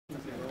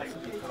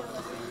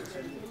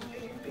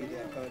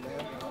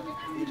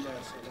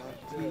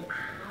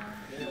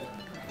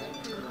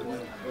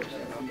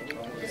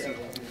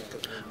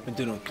We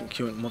do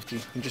current mufti.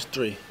 Just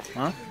 3,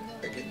 huh?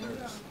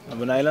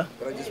 Abu Naila?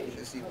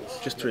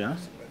 Just 3, huh?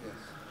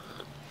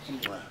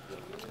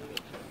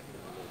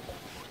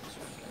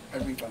 I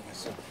read by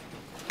myself.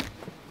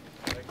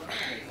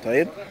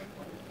 طيب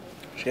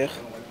Sheikh?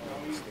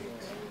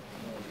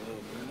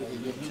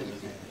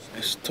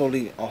 It's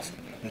totally off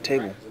the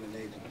table.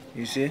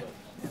 You see?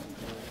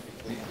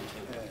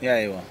 Yeah,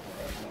 you will.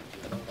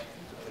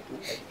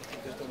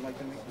 Just don't like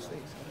to make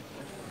mistakes.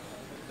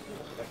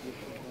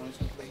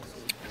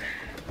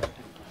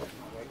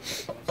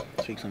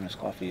 Speak some of this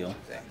coffee, yo.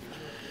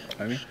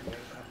 Hear me?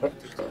 I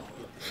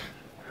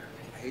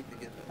hate to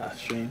get that.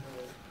 Stream.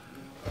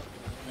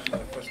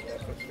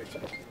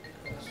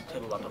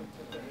 Table bottom.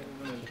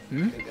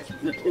 Hmm?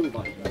 The table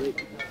bottom.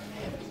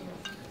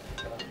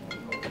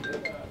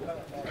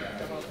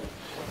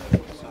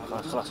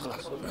 خلاص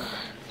خلاص.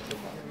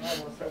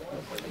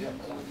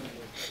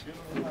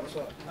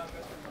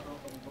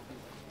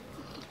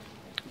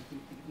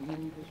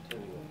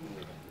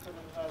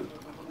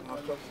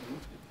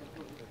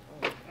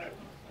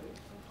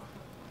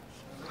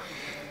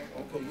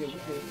 Okay, yeah, we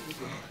good.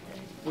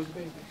 Where's the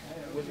baby?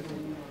 Where's the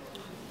baby?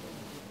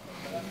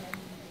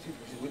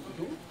 What you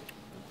doing?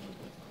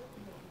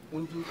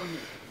 When did you come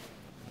here?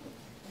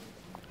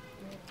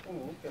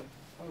 Oh, okay.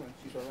 All right.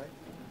 She's all right?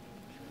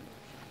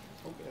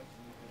 Okay.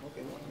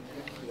 Okay.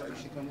 Yeah,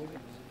 she come with you?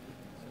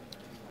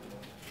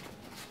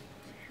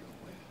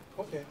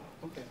 Okay.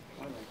 Okay.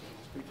 All right.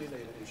 Speak to you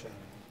later,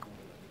 inshallah.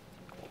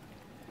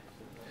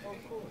 Oh, of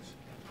course.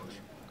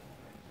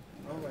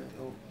 All right.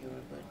 Oh,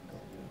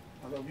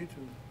 I love you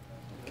too.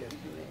 Okay.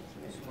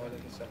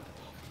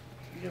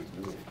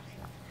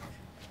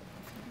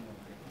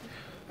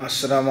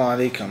 Assalamu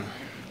alaikum.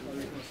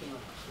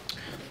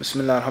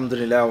 Bismillah,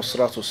 alhamdulillah, wa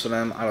salatu wa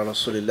salam ala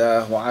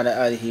rasulillah wa ala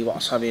alihi wa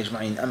ashabihi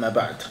ajma'in. Amma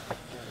ba'd.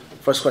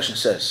 First question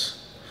says,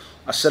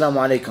 Assalamu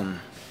alaikum.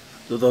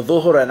 Do the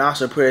dhuhr and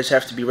asr prayers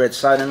have to be read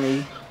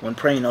silently when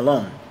praying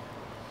alone?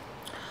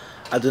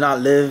 I do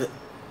not live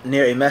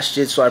near a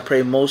masjid, so I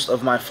pray most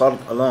of my fard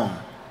alone.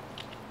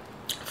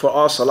 For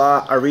all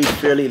salah, I read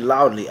fairly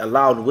loudly, a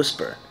loud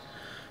whisper,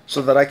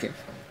 so that I can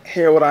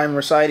hear what I am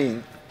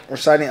reciting.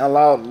 Reciting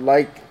aloud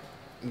like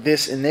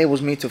this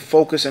enables me to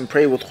focus and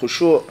pray with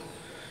khushu',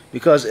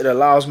 because it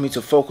allows me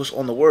to focus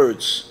on the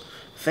words,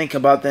 think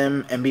about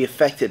them, and be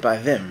affected by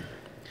them.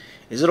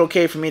 Is it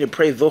okay for me to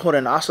pray dhuhr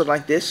and asr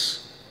like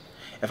this?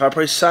 If I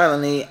pray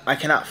silently, I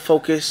cannot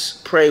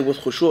pray with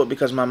khushu'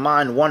 because my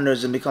mind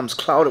wanders and becomes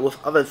clouded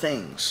with other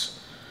things.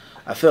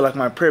 I feel like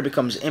my prayer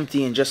becomes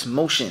empty and just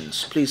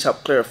motions. Please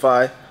help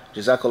clarify.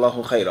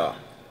 Jazakallahu khairah.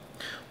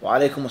 Wa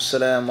alaikum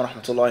assalam wa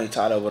rahmatullahi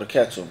ta'ala wa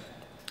barakatuh.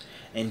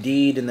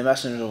 Indeed, in the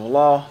Messenger of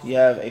Allah, you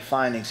have a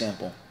fine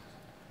example.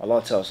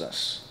 Allah tells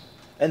us.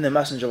 In the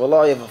Messenger of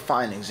Allah, you have a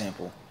fine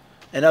example.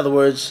 In other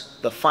words,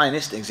 the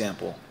finest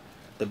example.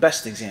 The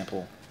best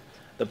example.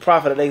 The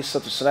Prophet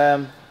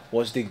ﷺ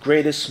was the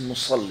greatest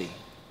musalli.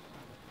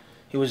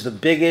 He was the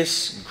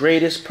biggest,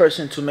 greatest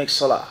person to make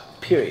salah.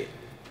 Period.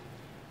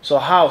 So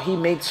how he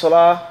made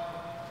salah,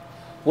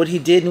 what he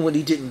did and what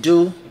he didn't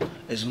do,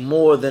 is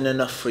more than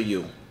enough for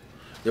you.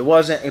 There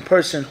wasn't a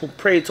person who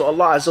prayed to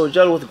Allah Azza wa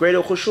Jalla with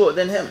greater khushu'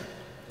 than him.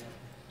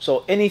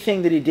 So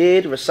anything that he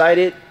did,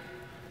 recited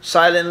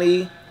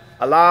silently,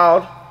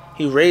 aloud,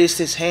 he raised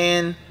his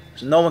hand.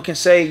 So no one can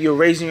say you're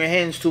raising your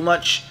hands too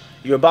much.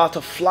 You're about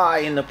to fly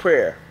in the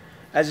prayer.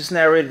 As it's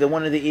narrated that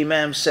one of the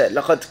imams said,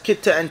 لَقَدْ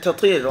كِتَّ أَن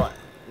تَطِيرُ.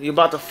 You're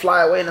about to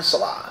fly away in the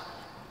salah.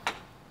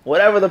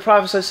 Whatever the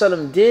Prophet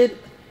ﷺ did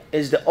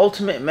is the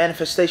ultimate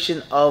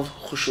manifestation of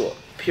khushu'.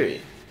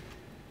 Period.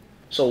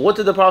 So what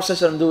did the Prophet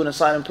ﷺ do in the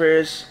silent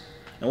prayers?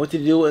 And what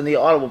did he do in the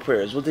audible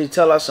prayers? What did he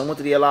tell us and what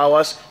did he allow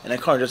us and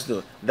encourage us to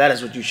do? That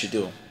is what you should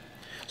do.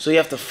 So you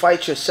have to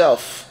fight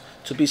yourself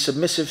to be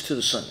submissive to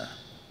the sunnah.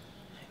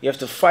 You have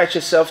to fight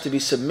yourself to be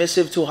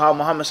submissive to how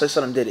Muhammad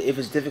ﷺ did it. If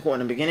it's difficult in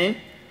the beginning,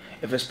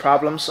 if it's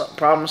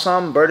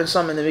problemsome,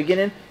 burdensome in the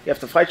beginning, you have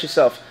to fight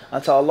yourself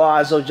until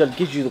Allah Azza wa Jal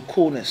gives you the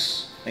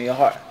coolness in your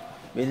heart.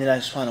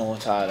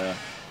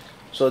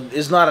 So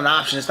it's not an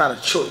option, it's not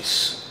a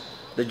choice.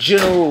 The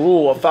general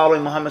rule of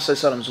following Muhammad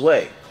ﷺ's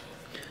way.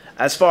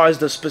 As far as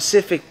the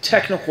specific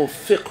technical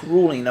fiqh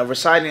ruling of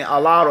reciting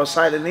aloud or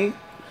silently,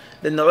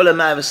 then the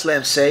ulama of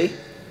Islam say,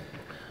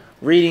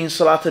 reading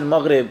Salat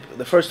al-Maghrib,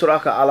 the first 2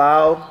 rak'ah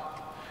aloud,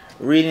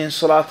 reading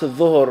Salat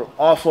al-Dhuhr,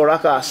 all 4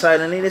 rak'ah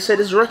silently, they said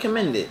it's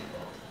recommended.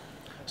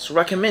 It's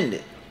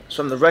recommended. It's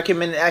from the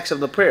recommended acts of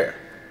the prayer.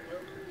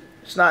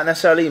 It's not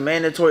necessarily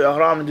mandatory or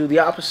haram to do the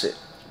opposite.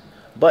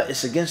 But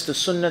it's against the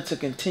sunnah to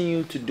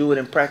continue to do it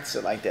and practice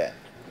it like that.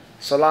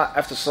 Salat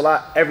after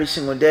salat, every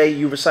single day,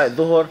 you recite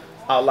dhuhr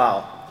out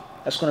loud.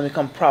 That's going to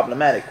become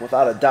problematic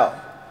without a doubt.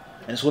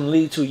 And it's going to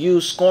lead to you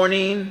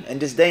scorning and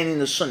disdaining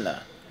the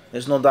sunnah.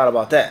 There's no doubt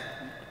about that.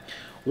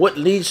 What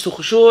leads to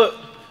khushu'?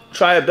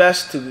 Try your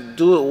best to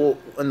do it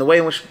in the way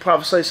in which the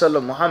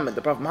Prophet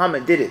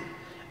Muhammad did it.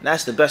 And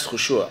that's the best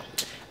khushu'.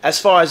 As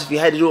far as if you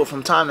had to do it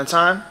from time to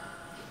time,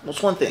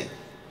 what's one thing?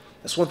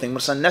 That's one thing. But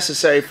it's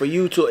unnecessary for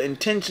you to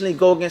intentionally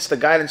go against the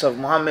guidance of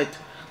Muhammad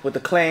with the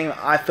claim,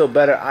 I feel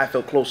better, I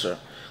feel closer.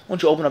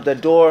 Once you open up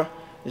that door,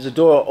 is a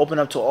door open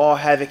up to all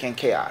havoc and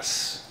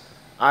chaos.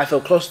 I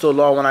feel close to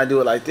Allah when I do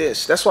it like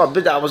this. That's why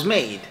bid'ah was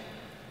made.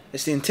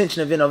 It's the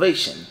intention of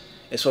innovation.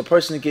 It's for a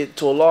person to get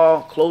to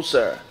Allah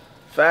closer,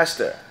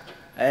 faster,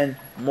 and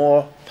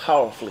more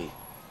powerfully.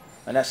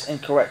 And that's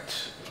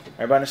incorrect.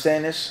 Everybody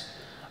understand this?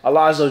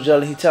 Allah Azza wa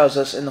Jalla, He tells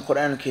us in the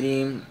Quran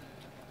al-Kareem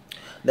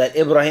that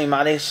Ibrahim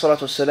alayhi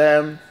salatu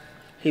wasalam,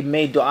 he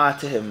made dua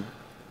to him.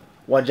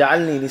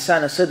 وَجَعَلْنِي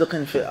لِسَانَ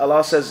صِدْقٍ.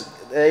 Allah says,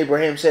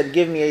 Abraham said,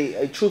 give me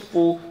a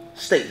truthful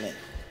statement,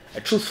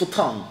 a truthful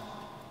tongue.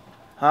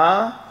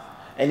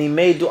 And he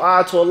made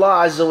dua to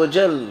Allah Azza wa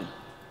Jal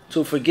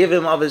to forgive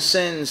him of his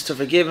sins, to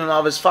forgive him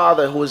of his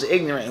father who was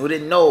ignorant, who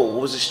didn't know, who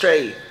was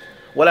astray.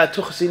 وَلَا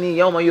تُخْزِنِي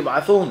يَوْمَ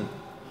يُبْعَثُونَ.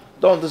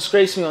 Don't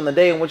disgrace me on the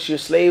day in which your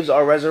slaves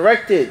are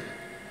resurrected.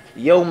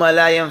 يَوْمَ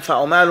لَا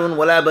يَنْفَعُ مَالٌ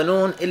وَلَا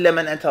بَنُونَ إِلَّا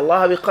مَنْ أَتَى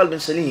اللَّهَ بِقَلْبٍ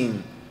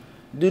سَلِيمٍ.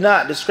 Do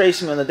not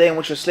disgrace me on the day in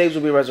which your slaves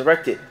will be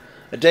resurrected.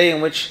 A day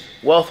in which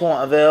wealth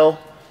won't avail,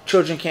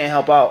 children can't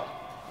help out.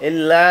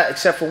 إِلَّا,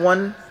 except for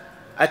one,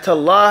 أَتَى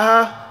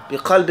اللَّهَ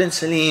بِقَلْبٍ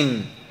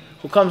سَلِيمٍ,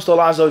 who comes to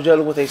Allah Azza wa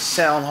Jalla with a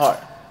sound heart,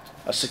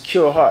 a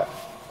secure heart,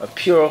 a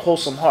pure,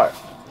 wholesome heart.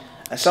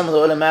 And some of the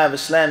ulama of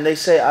Islam, they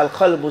say,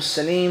 Al-qalbu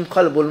salim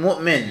qalbu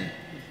al-mu'min,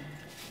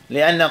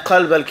 لأن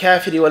قلب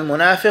الكافر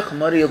والمنافق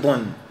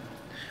مريض.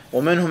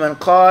 ومنهم من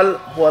قال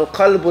هو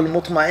القلب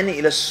المطمئن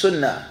إلى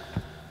السنة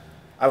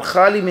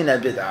الخالي من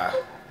البدعة.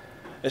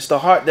 It's the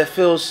heart that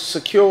feels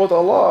secure with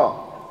Allah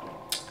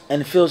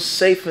and feels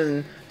safe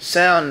and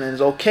sound and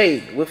is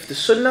okay with the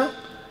sunnah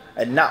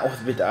and not with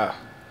bid'ah.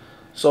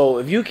 So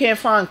if you can't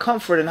find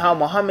comfort in how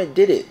Muhammad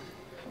did it,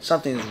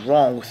 something's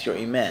wrong with your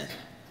iman.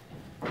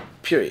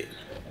 Period.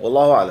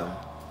 Wallahu alam.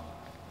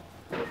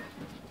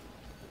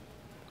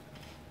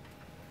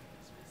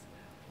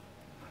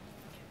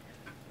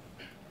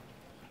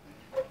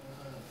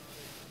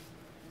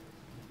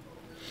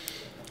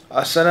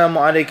 Assalamu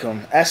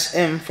alaikum.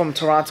 SM from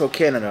Toronto,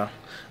 Canada.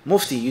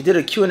 Mufti, you did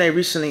a Q&A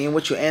recently in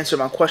which you answered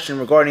my question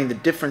regarding the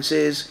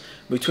differences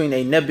between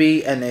a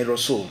Nabi and a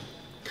Rasul.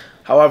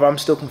 However, I'm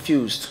still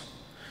confused.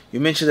 You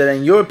mentioned that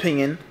in your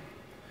opinion,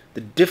 the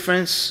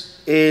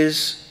difference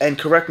is, and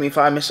correct me if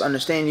I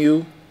misunderstand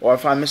you or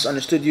if I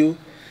misunderstood you,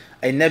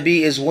 a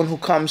Nabi is one who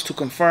comes to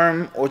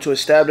confirm or to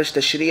establish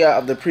the Sharia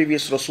of the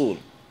previous Rasul.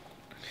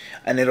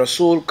 And a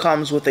Rasul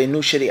comes with a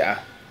new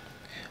Sharia.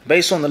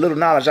 Based on the little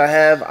knowledge I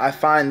have, I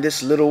find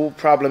this little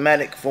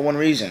problematic for one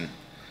reason.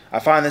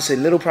 There's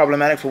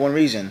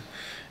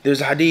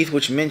a hadith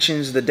which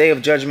mentions the day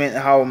of judgment,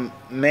 how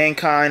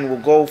mankind will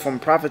go from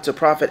prophet to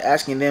prophet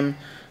asking them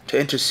to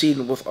intercede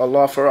with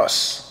Allah for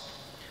us.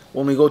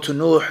 When we go to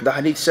Nuh, the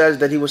hadith says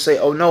that he will say,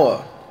 O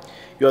Noah,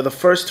 you are the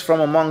first from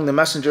among the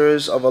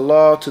messengers of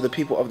Allah to the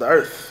people of the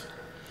earth.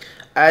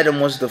 Adam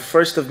was the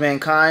first of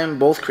mankind,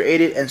 both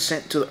created and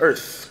sent to the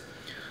earth.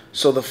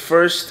 So the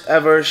first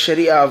ever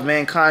Sharia of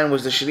mankind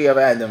was the Sharia of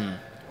Adam.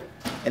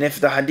 And if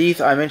the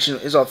hadith I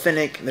mentioned is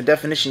authentic, the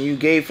definition you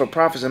gave for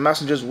prophets and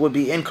messengers would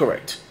be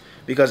incorrect,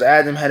 because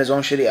Adam had his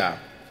own Sharia.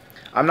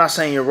 I'm not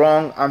saying you're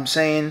wrong. I'm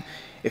saying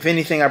if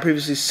anything I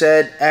previously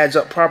said adds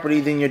up properly,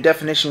 then your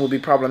definition will be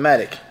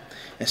problematic.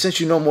 And since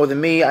you know more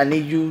than me, I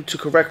need you to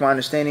correct my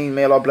understanding.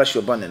 May Allah bless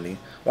you abundantly.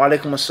 Wa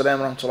alaikum assalam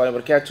wa rahmatullahi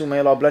wa barakatuh. May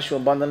Allah bless you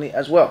abundantly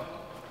as well.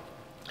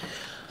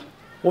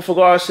 With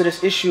regards to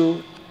this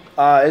issue,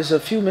 is a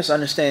few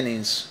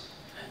misunderstandings.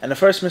 And the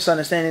first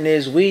misunderstanding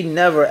is we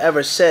never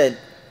ever said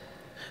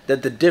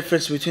that the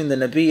difference between the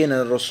Nabi and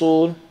the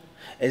Rasul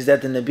is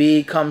that the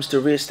Nabi comes to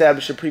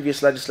reestablish a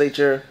previous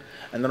legislature,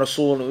 and the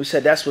Rasul, we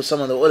said that's what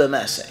some of the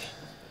ulama say.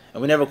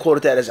 And we never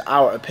quoted that as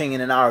our opinion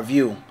and our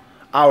view,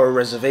 our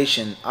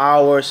reservation,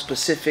 our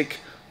specific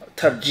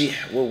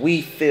tarjih, what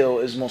we feel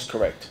is most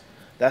correct.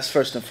 That's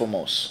first and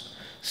foremost.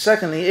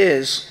 Secondly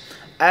is,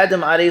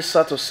 Adam alayhi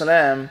salatu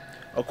wasalam,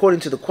 according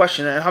to the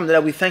questioner, and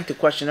alhamdulillah, we thank the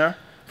questioner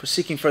for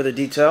seeking further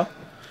detail.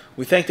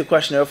 We thank the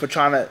questioner for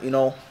trying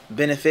to,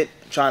 benefit,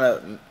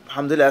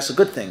 alhamdulillah, that's a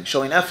good thing,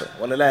 showing effort.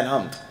 Walillah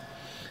alhamd.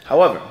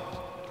 However,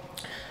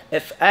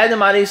 if Adam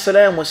alayhi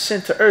salam was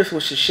sent to earth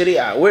with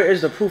Sharia, where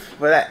is the proof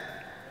for that?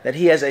 That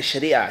he has a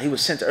Sharia, he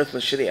was sent to earth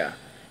with Sharia.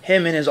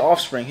 Him and his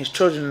offspring, his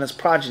children and his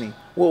progeny,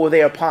 what were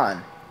they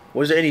upon?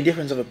 Was there any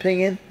difference of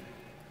opinion?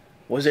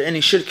 Was there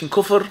any shirk and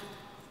kufr?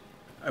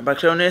 Everybody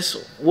clear on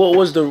this? What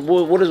is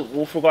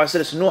with regards to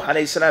this Nuh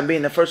alayhi salam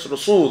being the first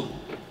Rasul?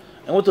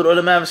 And what did the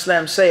ulama of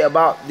Islam say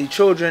about the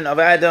children of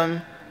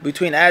Adam,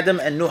 between Adam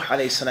and Nuh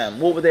alayhi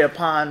salam? What were they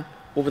upon?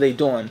 What were they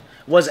doing?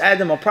 Was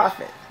Adam a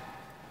prophet?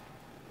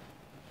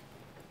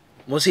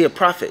 Was he a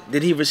prophet?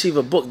 Did he receive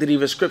a book? Did he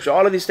receive scripture?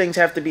 All of these things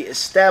have to be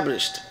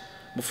established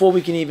before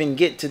we can even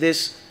get to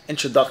this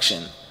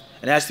introduction.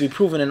 And it has to be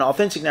proven in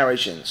authentic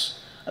narrations.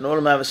 And the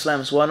ulama of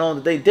Islam is well known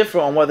that they differ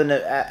on whether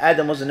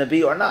Adam was a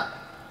Nabi or not.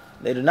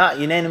 They do not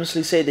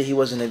unanimously say that he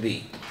was a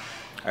Nabi.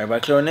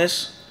 Everybody clear on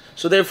this?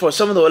 So therefore,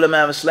 some of the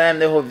ulama of Islam,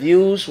 they hold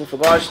views with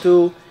regards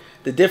to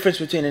the difference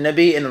between a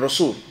Nabi and a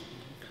Rasul.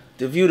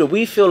 The view that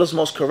we feel is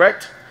most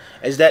correct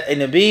is that a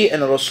Nabi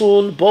and a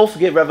Rasul both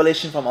get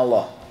revelation from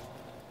Allah.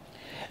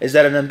 Is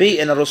that a Nabi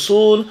and a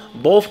Rasul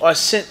both are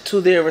sent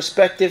to their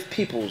respective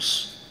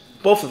peoples.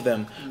 Both of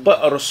them. But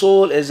a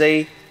Rasul is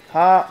a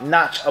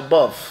notch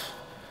above,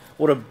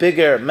 with a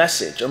bigger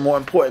message, a more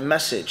important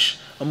message,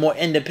 a more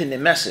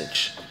independent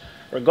message.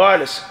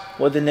 Regardless,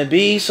 whether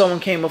Nabi, someone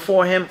came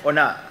before him or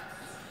not.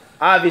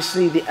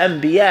 Obviously, the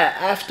Anbiya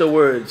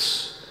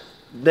afterwards,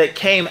 that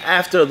came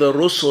after the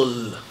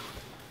Rusul,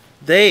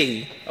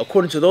 they,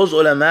 according to those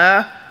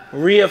ulama,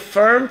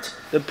 reaffirmed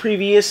the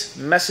previous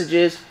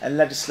messages and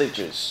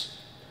legislatures.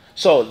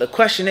 So the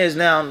question is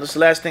now, this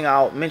last thing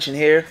I'll mention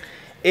here,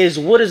 is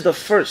what is the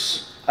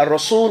first, a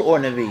Rasul or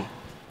Nabi?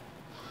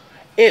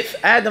 If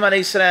Adam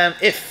alayhi salam,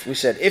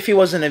 if he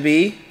was a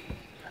Nabi,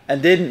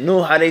 and then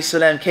Nuh alayhi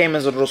salam came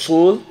as a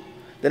Rasul,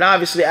 then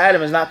obviously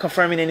Adam is not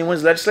confirming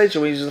anyone's legislature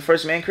when he was the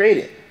first man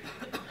created.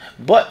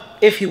 But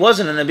if he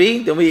wasn't a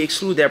Nabi, then we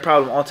exclude that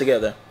problem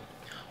altogether.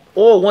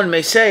 Or one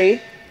may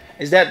say,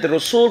 is that the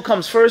Rasul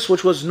comes first,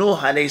 which was Nuh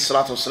alayhi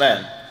salatu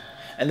wasalam.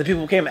 And the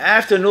people who came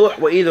after Nuh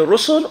were either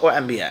Rusul or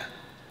Anbiya,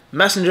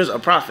 messengers or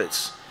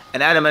prophets.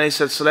 And Adam alayhi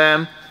salatu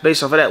wasalam,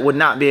 based off of that, would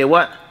not be a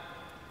what?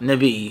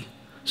 Nabi.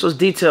 So it's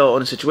detail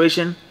on the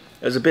situation.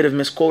 There's a bit of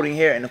misquoting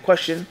here in the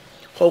question.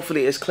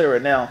 Hopefully it's clearer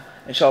now.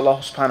 Inshallah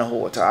subhanahu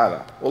wa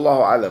ta'ala.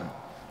 Wallahu alam.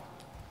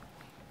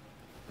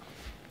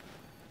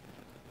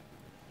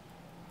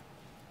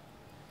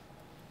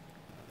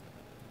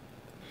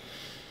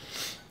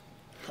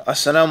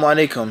 Assalamu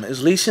alaikum.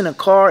 Is leasing a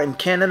car in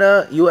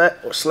Canada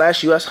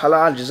US/US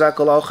halal?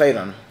 Jazakallahu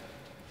khairan.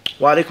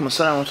 Wa alaikum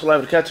assalam wa rahmatullahi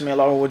wa barakatuh. May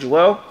Allah reward you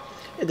well.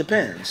 It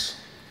depends.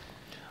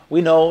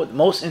 We know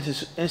most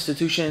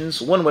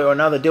institutions, one way or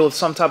another, deal with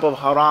some type of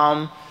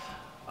haram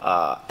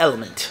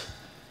element.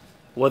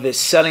 Whether it's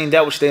selling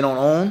that which they don't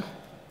own,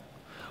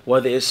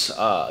 whether it's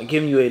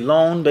giving you a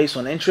loan based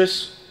on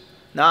interest,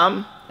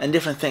 and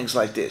different things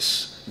like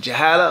this.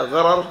 Jahala,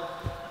 gharar,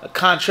 a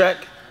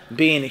contract,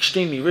 being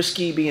extremely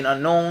risky, being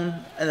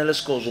unknown, and the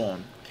list goes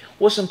on.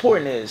 What's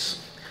important is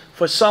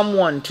for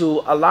someone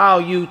to allow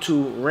you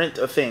to rent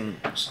a thing,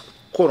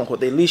 quote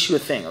unquote, they lease you a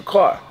thing, a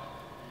car,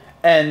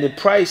 and the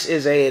price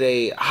is at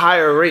a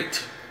higher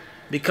rate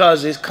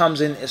because it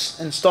comes in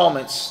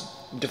installments,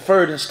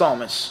 deferred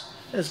installments.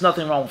 There's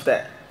nothing wrong with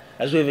that.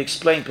 As we've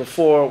explained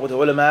before with the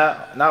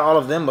ulama, not all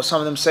of them, but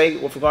some of them say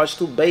with regards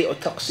to bay or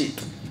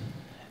taqsit,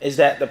 is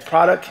that the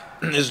product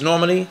is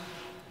normally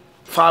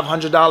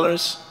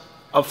 $500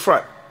 up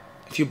front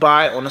if you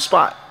buy it on the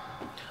spot.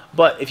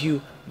 But if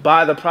you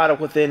buy the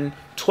product within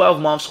 12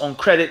 months on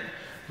credit,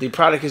 the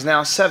product is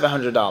now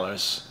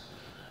 $700.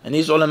 And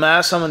these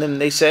ulama, some of them,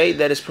 they say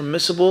that it's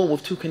permissible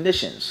with two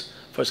conditions.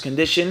 First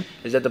condition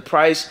is that the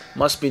price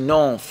must be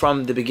known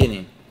from the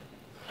beginning.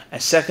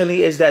 And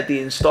secondly is that the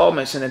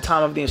installments and the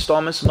time of the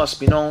installments must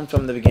be known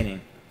from the beginning.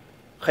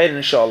 Khairan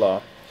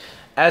inshallah.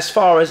 As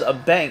far as a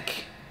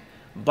bank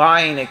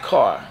buying a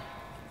car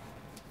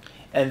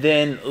and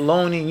then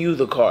loaning you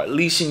the car,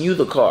 leasing you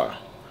the car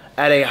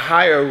at a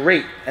higher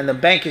rate, and the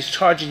bank is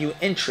charging you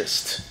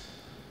interest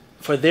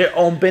for their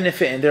own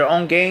benefit and their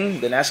own gain,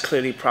 then that's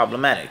clearly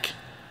problematic.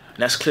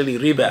 And that's clearly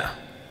riba.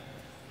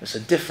 There's a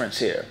difference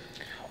here.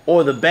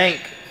 Or the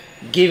bank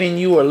giving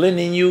you or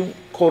lending you,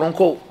 quote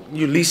unquote,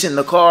 you leasing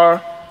the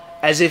car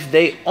as if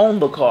they own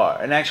the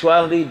car. In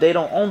actuality, they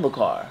don't own the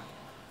car,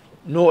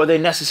 nor are they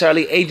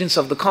necessarily agents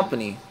of the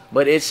company,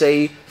 but it's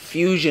a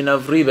fusion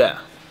of riba,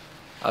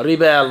 a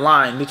riba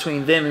line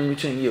between them and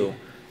between you.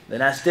 Then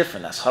that's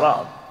different, that's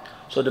haram.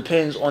 So it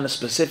depends on the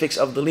specifics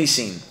of the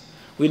leasing.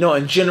 We know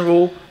in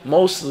general,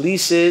 most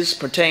leases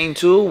pertain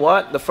to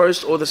what? The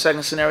first or the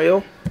second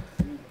scenario?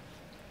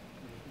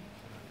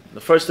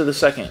 The first or the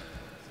second?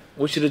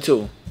 Which of the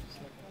two?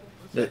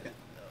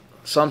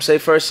 Some say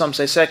first, some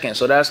say second.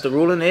 So that's the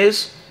ruling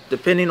is,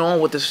 depending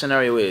on what the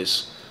scenario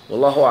is.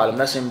 Wallahu alam,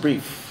 that's in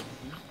brief.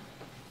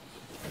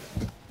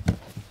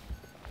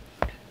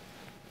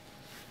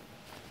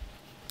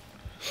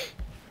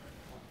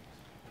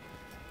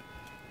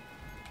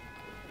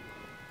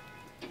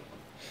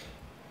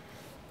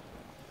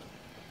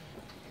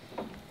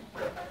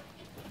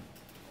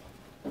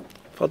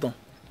 Fadal.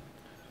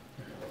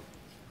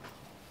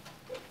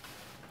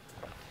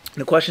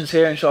 The questions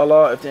here,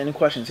 inshallah, if there are any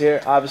questions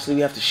here, obviously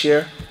we have to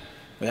share.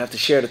 We have to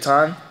share the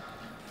time.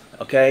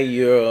 Okay,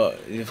 you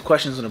have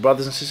questions on the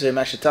brothers and sisters in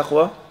Masjid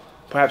Taqwa.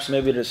 Perhaps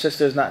maybe the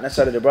sisters, not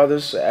necessarily the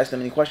brothers, so ask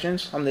them any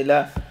questions.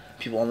 Alhamdulillah.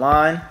 People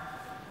online,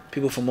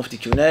 people from Mufti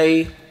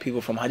Q&A,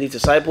 people from Hadith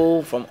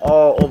Disciple, from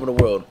all over the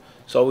world.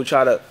 So we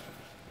try to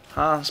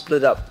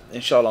split up,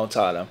 inshallah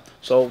ta'ala.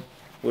 So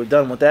we're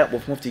done with that,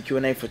 with Mufti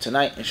Q&A for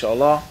tonight,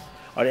 inshallah.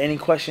 Are there any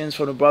questions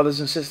from the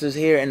brothers and sisters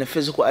here in the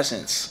physical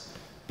essence?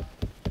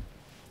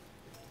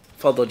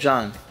 Fadl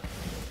John.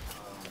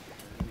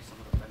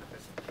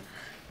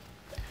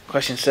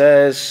 Question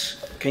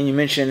says, can you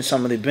mention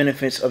some of the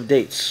benefits of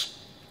dates?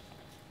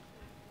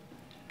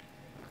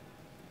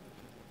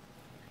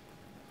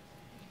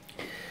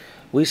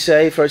 We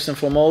say, first and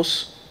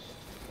foremost,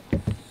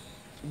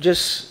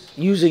 just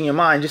using your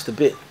mind just a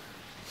bit,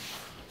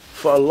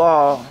 for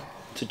Allah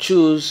to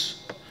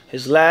choose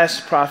his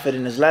last prophet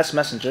and his last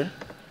messenger,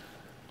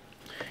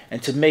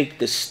 and to make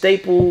the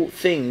staple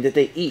thing that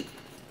they eat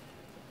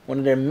one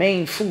of their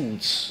main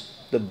foods,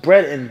 the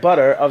bread and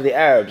butter of the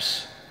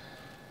Arabs,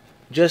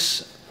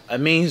 just a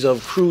means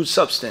of crude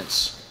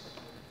substance,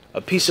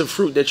 a piece of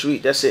fruit that you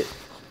eat, that's it.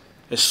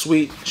 It's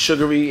sweet,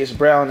 sugary, it's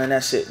brown, and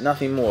that's it,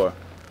 nothing more.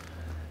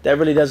 That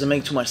really doesn't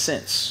make too much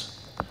sense.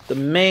 The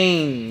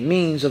main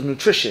means of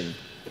nutrition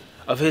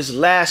of his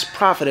last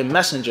prophet and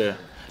messenger,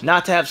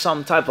 not to have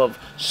some type of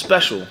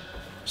special,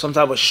 some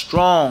type of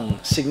strong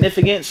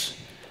significance,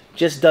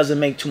 just doesn't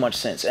make too much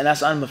sense. And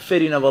that's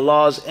unbefitting of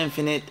Allah's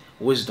infinite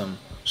wisdom,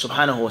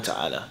 subhanahu wa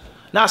ta'ala.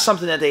 Not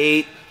something that they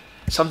ate,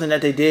 something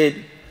that they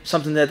did,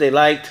 something that they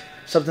liked,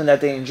 something that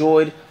they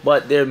enjoyed,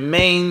 but their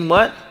main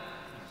what?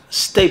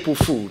 Staple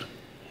food.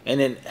 And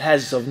it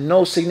has of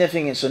no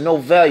significance or no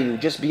value,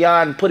 just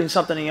beyond putting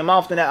something in your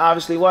mouth. Then that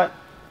obviously what?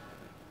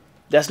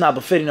 That's not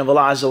befitting of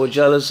Allah Azza wa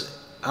Jalla's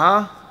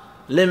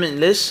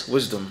limitless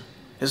wisdom.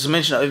 This is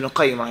mentioned of Ibn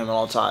Qayyim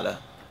rahimahullah ta'ala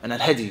and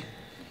al-Hadi.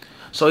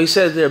 So he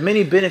says there are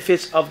many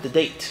benefits of the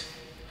date,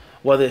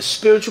 whether it's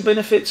spiritual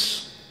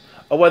benefits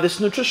or whether it's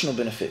nutritional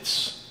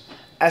benefits.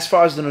 As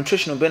far as the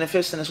nutritional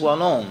benefits, then it's well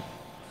known.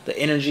 The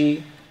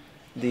energy,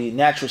 the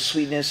natural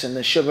sweetness and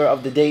the sugar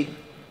of the date,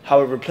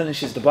 how it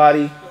replenishes the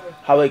body,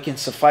 how it can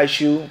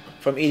suffice you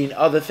from eating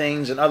other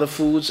things and other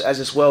foods, as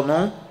it's well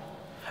known.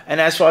 And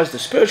as far as the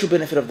spiritual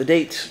benefit of the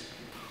date,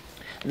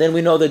 then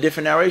we know the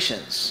different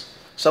narrations.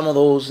 Some of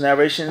those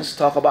narrations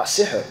talk about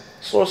sihr,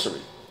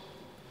 sorcery.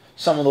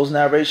 Some of those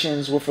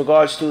narrations with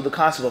regards to the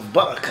concept of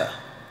barakah,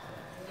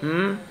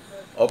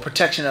 or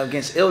protection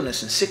against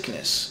illness and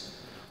sickness,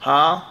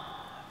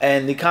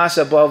 and the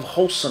concept of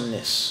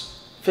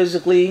wholesomeness,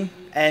 physically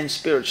and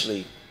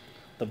spiritually,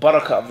 the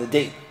barakah of the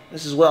date.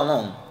 This is well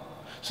known.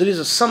 So these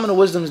are some of the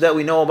wisdoms that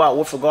we know about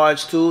with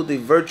regards to the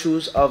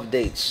virtues of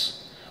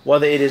dates,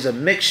 whether it is a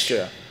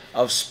mixture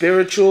of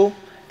spiritual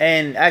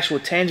and actual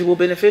tangible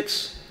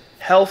benefits,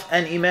 health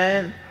and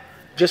iman,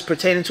 just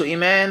pertaining to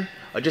iman,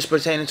 or just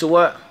pertaining to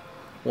what?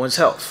 One's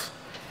health.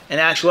 In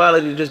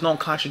actuality, there's no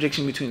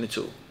contradiction between the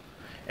two.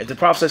 If the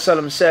Prophet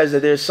ﷺ says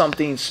that there's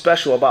something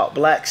special about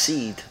black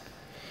seed,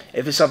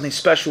 if it's something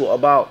special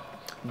about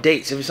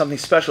dates, if it's something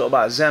special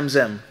about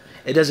Zamzam,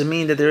 it doesn't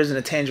mean that there isn't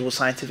a tangible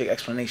scientific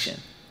explanation.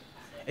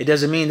 It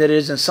doesn't mean that it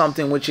isn't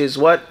something which is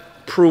what?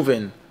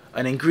 Proven,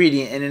 an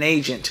ingredient and an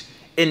agent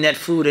in that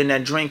food, in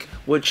that drink,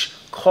 which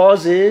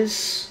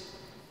causes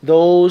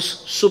those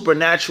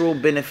supernatural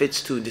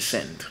benefits to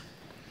descend.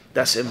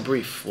 That's in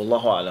brief.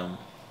 Wallahu alam.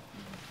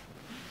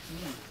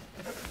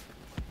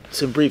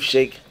 It's in brief,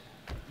 Sheikh.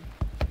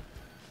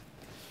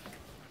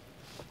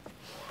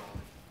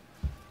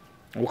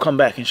 We'll come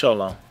back,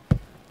 inshallah.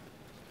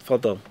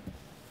 Fadal.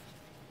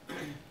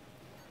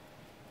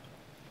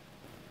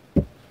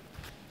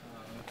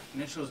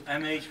 Initials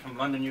MH from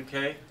London,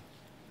 UK.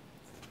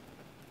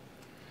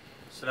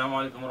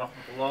 Assalamu alaikum wa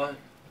rahmatullah.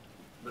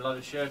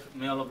 Beloved Sheikh,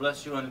 may Allah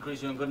bless you and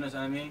increase you in goodness.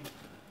 Ameen.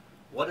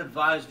 What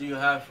advice do you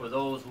have for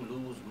those who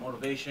lose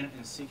motivation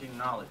in seeking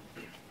knowledge?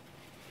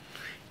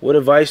 What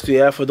advice do you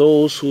have for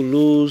those who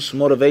lose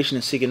motivation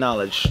in seeking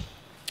knowledge?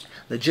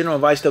 The general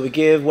advice that we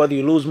give, whether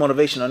you lose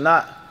motivation or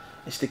not,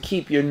 is to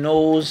keep your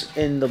nose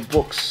in the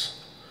books.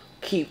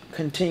 Keep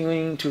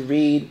continuing to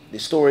read the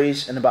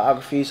stories and the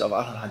biographies of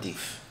Ahlul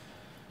Hadith.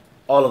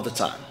 All of the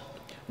time.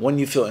 When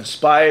you feel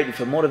inspired, you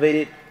feel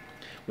motivated.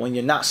 When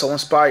you're not so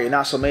inspired, you're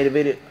not so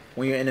motivated.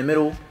 When you're in the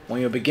middle,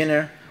 when you're a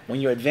beginner,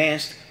 when you're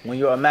advanced, when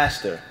you're a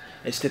master.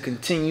 It's to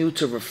continue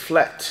to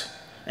reflect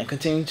and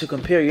continue to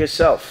compare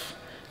yourself.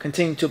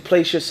 Continue to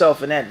place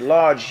yourself in that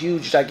large,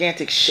 huge,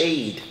 gigantic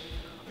shade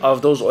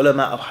of those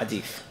ulama of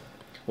hadith.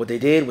 What they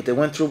did, what they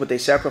went through, what they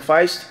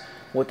sacrificed,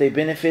 what they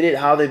benefited,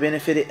 how they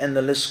benefited, and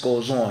the list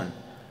goes on.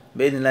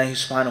 Bi-idhnillahi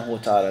subhanahu wa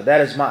ta'ala.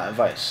 That is my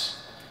advice.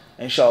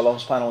 Inshallah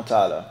subhanahu wa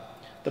ta'ala.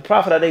 The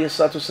Prophet alayhi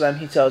salatu wasalam,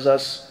 he tells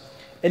us,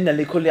 Inna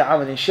li kulli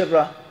amalin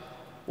shirra,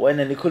 wa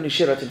inna li kulli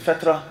shirratin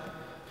fatra,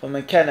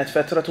 فمن كانت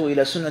فترته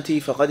إلى سنتي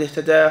فقد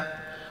اهتدى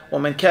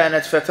ومن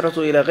كانت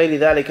فترته إلى غير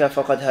ذلك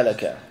فقد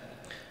هلك.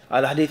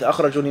 الحديث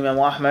أخرجه الإمام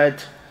أحمد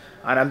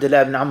عن عبد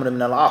الله بن عمرو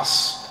بن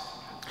العاص.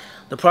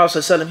 The Prophet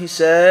ﷺ, he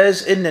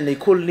says, إن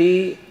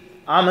لكل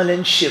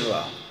عمل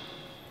شرة.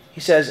 He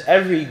says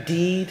every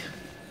deed,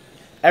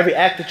 every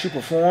act that you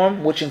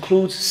perform, which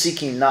includes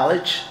seeking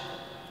knowledge,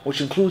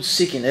 which includes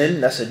seeking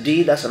ilm, that's a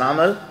deed, that's an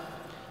amal,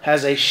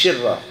 has a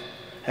shirra,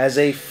 has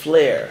a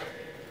flare,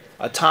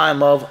 a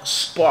time of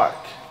spark.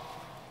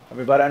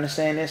 Everybody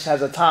understand this?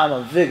 Has a time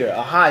of vigor,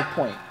 a high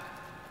point,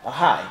 a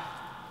high.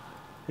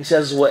 He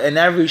says, well, in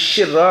every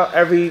shirra,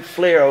 every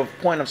flare of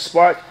point of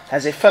spark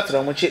has a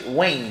fatra in which it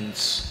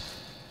wanes.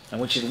 In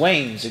which it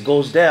wanes, it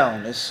goes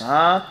down. It's,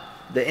 the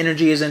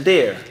energy isn't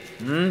there.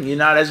 You're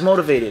not as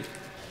motivated.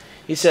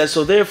 He says,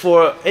 so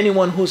therefore,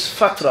 anyone whose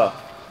fatra,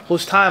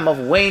 whose time of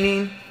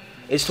waning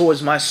is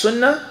towards my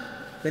sunnah,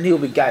 then he will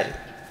be guided.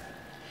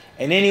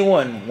 And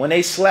anyone, when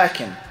they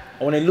slacken,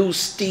 or when they lose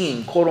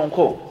steam, quote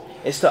unquote,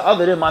 is to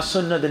other than my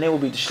sunnah, then they will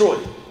be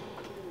destroyed.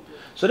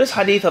 So this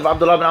hadith of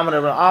Abdullah bin Amr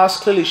ibn As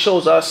clearly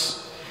shows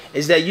us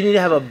is that you need to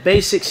have a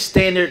basic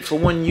standard for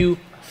when you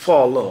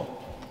fall low.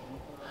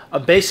 A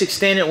basic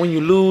standard when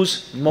you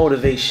lose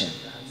motivation.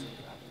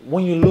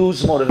 When you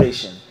lose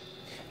motivation.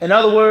 In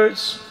other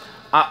words,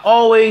 I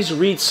always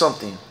read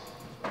something,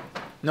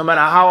 no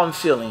matter how I'm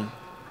feeling.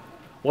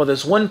 Whether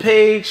it's 1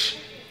 page,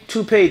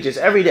 2 pages,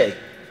 every day.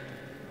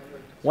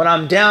 When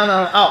I'm down,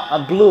 I'm out,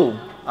 I'm blue,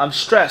 I'm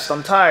stressed,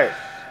 I'm tired,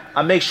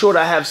 I make sure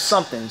that I have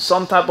something,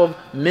 some type of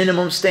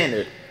minimum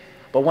standard.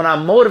 But when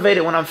I'm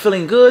motivated, when I'm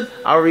feeling good,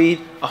 I'll read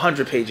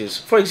 100 pages.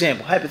 For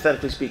example,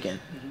 hypothetically speaking.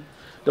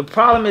 The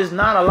problem is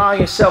not allowing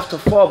yourself to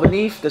fall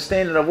beneath the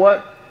standard of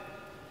what?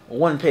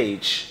 1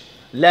 page.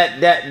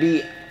 Let that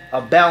be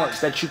a balance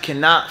that you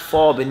cannot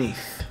fall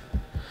beneath.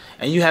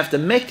 And you have to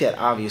make that,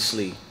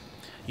 obviously.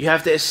 You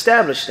have to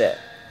establish that.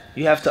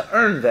 You have to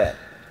earn that.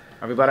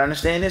 Everybody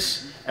understand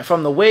this? And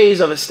from the ways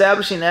of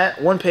establishing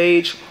that, 1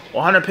 page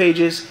or 100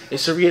 pages,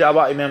 is to read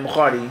about Imam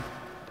Bukhari.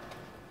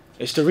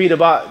 It's to read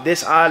about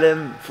this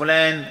alim,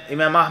 Fulan,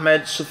 Imam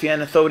Ahmed,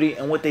 Sufyan al-Thawri,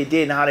 and what they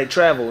did and how they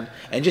traveled.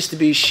 And just to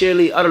be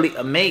sheerly, utterly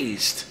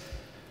amazed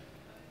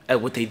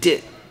at what they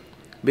did.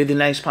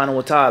 Bidinai subhanahu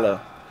wa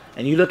ta'ala.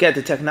 And you look at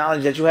the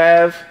technology that you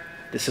have,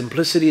 the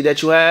simplicity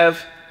that you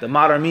have, the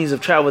modern means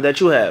of travel that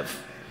you have.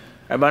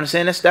 Everybody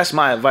understand this? That's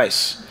my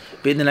advice.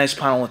 Bidinai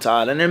subhanahu wa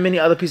ta'ala. And there are many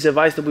other pieces of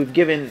advice that we've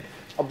given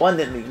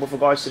abundantly with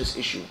regards to this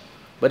issue.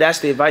 But that's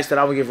the advice that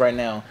I will give right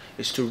now,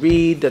 is to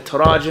read the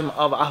tarajim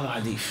of Ahl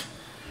Hadith.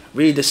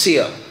 Read the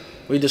Siyah.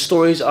 Read the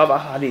stories of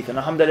Ahl Hadith. And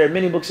alhamdulillah, there are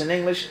many books in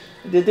English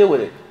that deal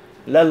with it,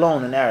 let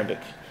alone in Arabic.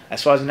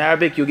 As far as in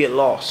Arabic, you get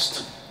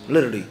lost.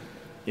 Literally.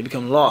 You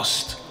become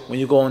lost when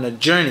you go on a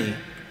journey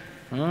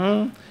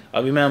of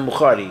Imam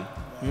Bukhari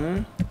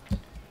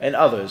and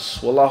others.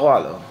 Wallahu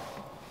a'lam.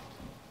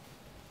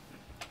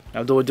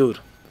 Abdul Wadud.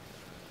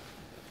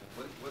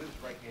 What is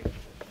right hand?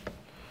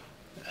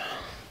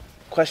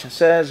 Question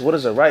says, what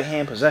is a right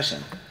hand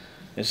possession?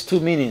 There's 2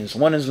 meanings.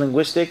 One is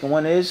linguistic and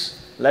one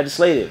is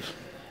legislative.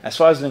 As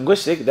far as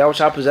linguistic, that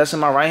which I possess in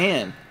my right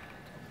hand,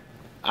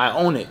 I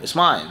own it. It's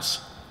mine.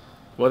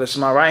 Whether it's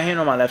my right hand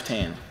or my left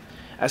hand.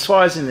 As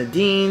far as in the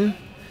deen,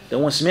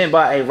 then what's meant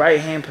by a right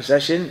hand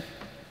possession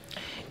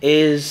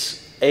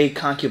is a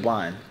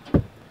concubine.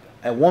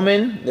 A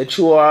woman that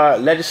you are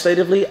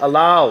legislatively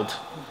allowed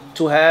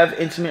to have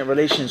intimate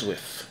relations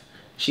with.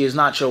 She is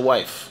not your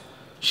wife.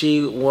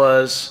 She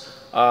was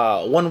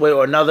one way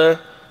or another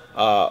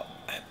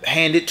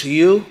handed to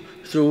you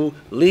through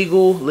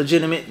legal,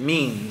 legitimate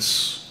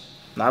means.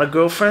 Not a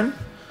girlfriend,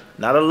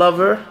 not a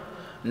lover,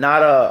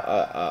 not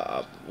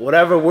a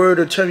whatever word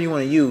or term you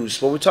want to use.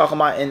 But we're talking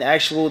about an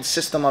actual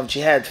system of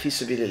jihad fi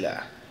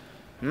sabilillah.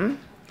 Wallahu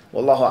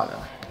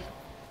a'lam.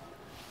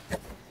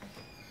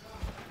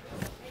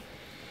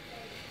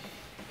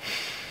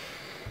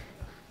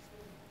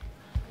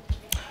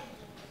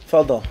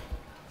 Fadal.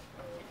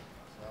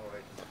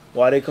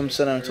 Wa alaikum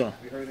salam.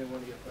 We heard in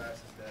one of your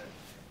classes that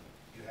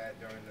you had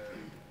during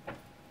the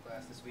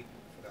class this week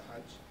for the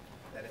Hajj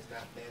that it's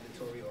not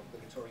mandatory or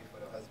obligatory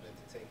for the husband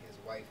to take his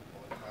wife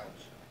on Hajj.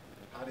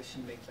 How does she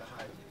make the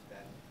Hajj if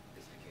that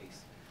is the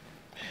case?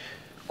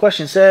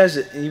 Question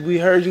says, we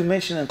heard you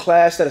mention in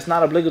class that it's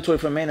not obligatory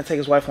for a man to take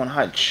his wife on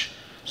Hajj.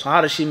 So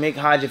how does she make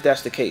Hajj if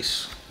that's the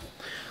case?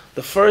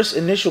 The first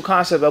initial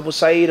concept, Abu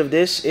Sa'id, of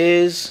this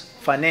is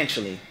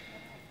financially.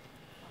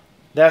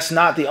 That's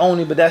not the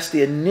only, but that's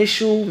the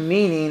initial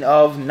meaning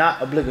of not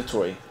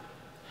obligatory.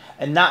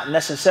 And not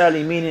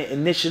necessarily meaning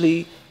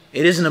initially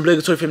it isn't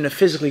obligatory for him to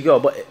physically go,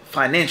 but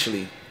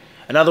financially.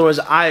 In other words,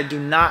 I do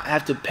not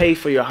have to pay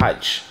for your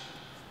Hajj.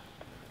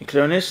 You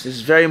clear on this? This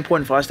is very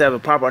important for us to have a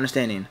proper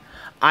understanding.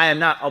 I am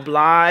not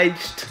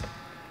obliged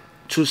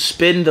to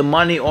spend the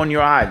money on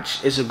your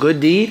Hajj. It's a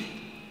good deed.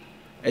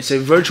 It's a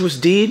virtuous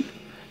deed.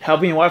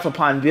 Helping your wife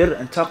upon bir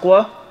and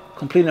taqwa,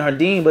 completing her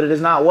deen, but it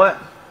is not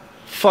what?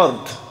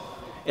 Fard.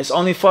 It's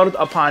only fard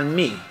upon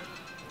me.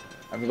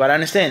 Everybody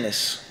understand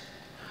this?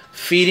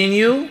 Feeding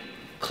you,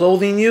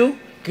 clothing you,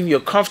 giving you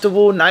a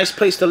comfortable, nice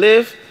place to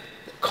live,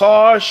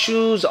 car,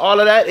 shoes,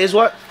 all of that is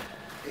what?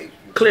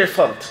 Clear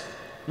fard.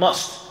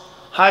 Must.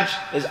 Hajj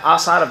is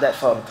outside of that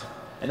fard.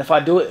 And if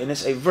I do it, and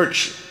it's a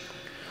virtue.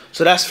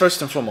 So that's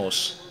first and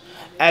foremost.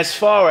 As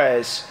far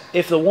as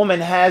if the woman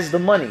has the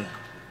money,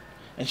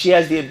 and she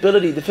has the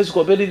ability, the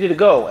physical ability to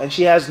go, and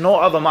she has no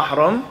other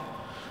mahram,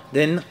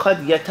 then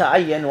قَدْ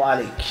يَتَعَيَّنُ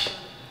عَلَيْكِ.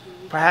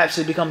 Perhaps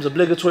it becomes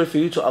obligatory for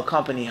you to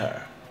accompany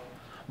her.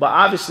 But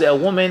obviously a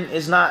woman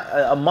is not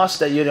a must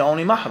that you're the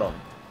only mahram.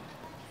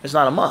 It's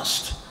not a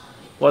must.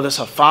 Whether it's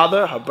her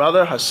father, her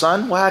brother, her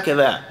son, what heck is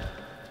that?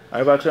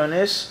 Everybody clear on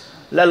this?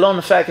 Let alone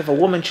the fact if a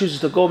woman chooses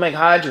to go make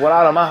Hajj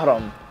without a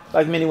mahram,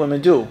 like many women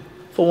do,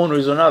 for one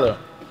reason or another.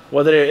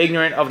 Whether they're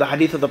ignorant of the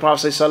hadith of the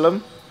Prophet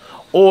ﷺ,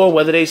 or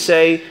whether they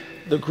say,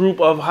 the group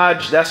of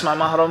Hajj, that's my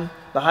mahram,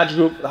 the Hajj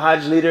group, the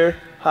Hajj leader,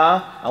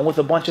 I'm with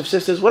a bunch of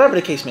sisters, whatever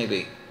the case may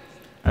be.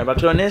 Everybody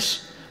clear on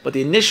this? But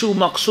the initial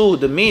maqsood,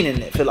 the meaning,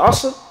 fil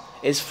asl,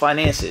 is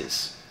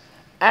finances.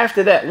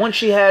 After that, once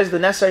she has the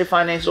necessary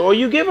finances, or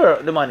you give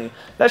her the money.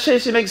 Let's say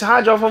she makes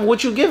hajj off of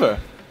what you give her.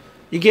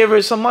 You give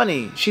her some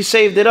money. She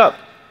saved it up.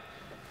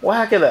 What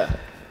heck is that?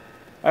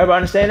 Everybody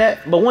understand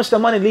that? But once the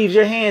money leaves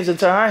your hands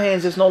into her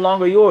hands, it's no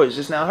longer yours.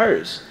 It's now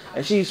hers.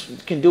 And she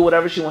can do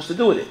whatever she wants to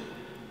do with it.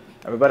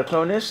 Everybody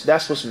clear on this?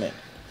 That's what's meant.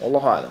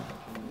 Allahu Alam.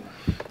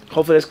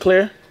 Hopefully that's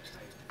clear.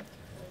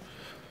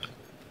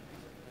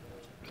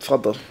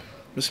 Tfaddal.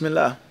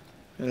 Bismillah.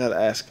 You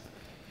gotta ask.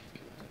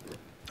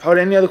 Are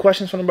there any other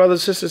questions from the brothers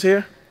and sisters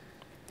here?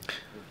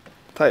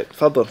 Type.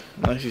 Tfaddal.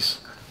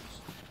 Nice.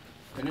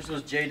 And this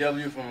was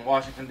JW from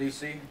Washington,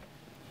 D.C.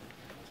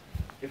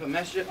 If a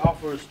masjid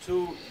offers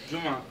 2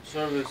 Jummah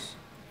service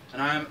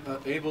and I am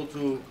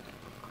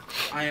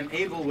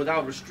able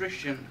without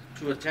restriction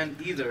to attend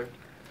either,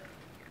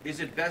 is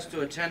it best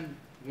to attend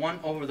one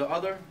over the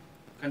other?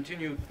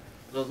 Continue.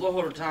 The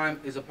Dhuhr time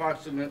is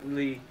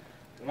approximately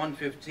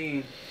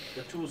 1:15.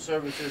 The 2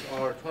 services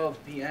are 12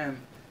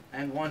 p.m.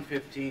 and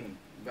 1:15.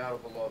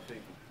 Barakallahu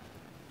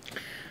feekum.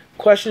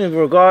 Question in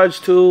regards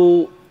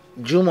to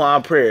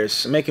Jumu'ah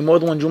prayers, making more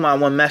than one Jumu'ah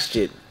in one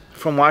masjid,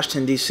 from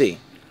Washington, D.C.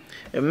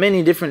 There are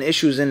many different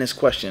issues in this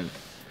question.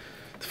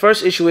 The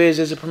first issue is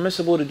it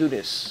permissible to do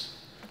this?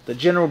 The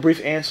general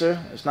brief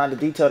answer, it's not the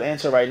detailed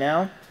answer right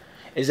now,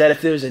 is that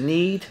if there's a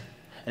need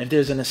and if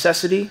there's a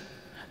necessity,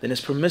 then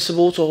it's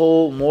permissible to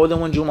hold more than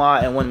one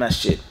Jumu'ah in one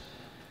masjid.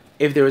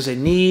 If there is a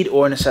need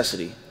or a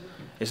necessity.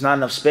 It's not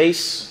enough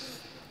space.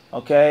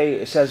 Okay,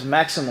 it says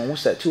maximum,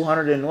 what's that,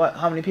 200 and what?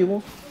 How many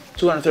people?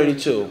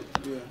 232.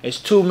 It's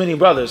too many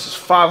brothers. It's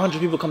 500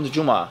 people come to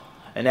Jumu'ah.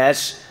 And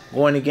that's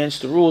going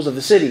against the rules of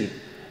the city.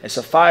 It's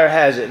a fire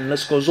hazard, and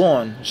this goes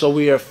on. So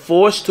we are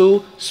forced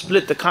to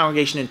split the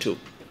congregation in two.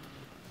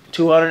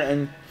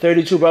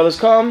 232 brothers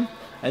come,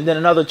 and then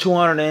another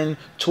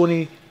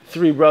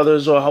 223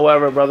 brothers, or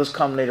however brothers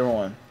come later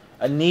on.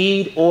 A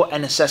need or a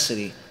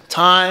necessity.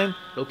 Time,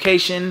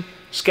 location,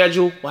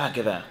 schedule, what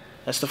have that.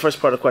 That's the first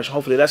part of the question.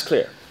 Hopefully that's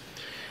clear.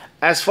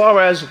 As far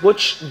as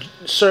which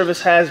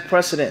service has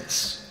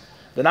precedence,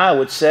 then I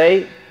would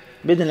say,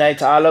 bidnillahi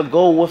ta'ala,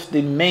 go with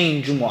the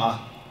main Jumu'ah.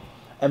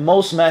 And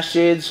most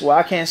masjids, well,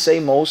 I can't say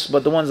most,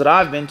 but the ones that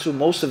I've been to,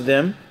 most of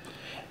them,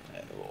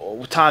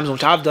 times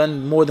which I've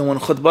done more than one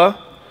khutbah,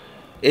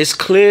 is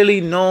clearly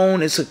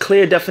known, it's a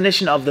clear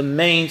definition of the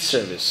main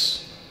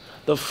service.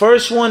 The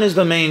first one is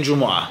the main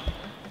Jumu'ah.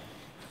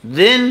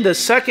 Then the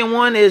second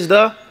one is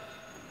the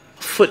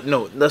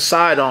footnote, the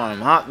sidearm.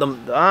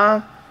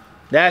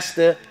 That's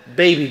the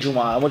baby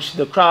Jumu'ah, in which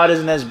the crowd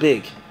isn't as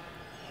big,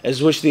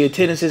 as which the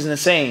attendance isn't the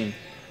same.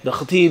 The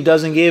khatib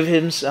doesn't give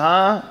him,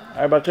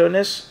 everybody clear on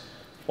this?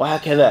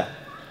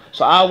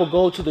 So I will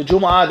go to the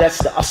Jumu'ah, that's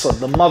the asr,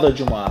 the mother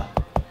Jumu'ah.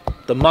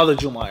 The mother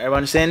Jumu'ah. Everyone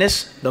understand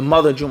this? The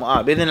mother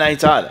Jumu'ah. Bidnillahi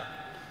ta'ala.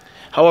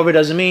 However, it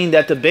doesn't mean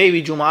that the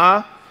baby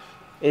Jumu'ah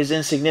is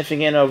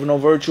insignificant or of no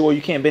virtue, or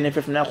you can't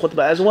benefit from that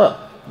khutbah as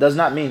well. Does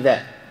not mean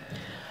that.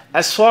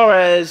 As far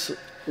as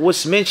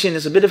what's mentioned,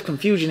 there's a bit of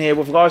confusion here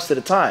with regards to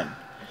the time.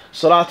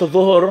 Salatul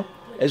Dhuhr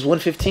is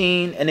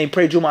 1:15 and they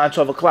pray Jumu'ah at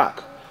 12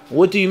 o'clock.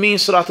 What do you mean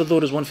Salatul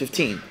Dhuhr is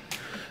 1:15?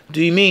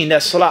 Do you mean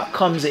that Salat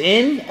comes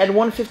in at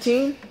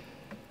 1:15?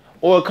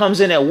 Or it comes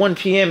in at 1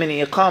 p.m. and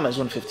the Iqamah is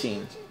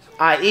 1:15?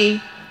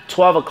 I.e.,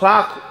 12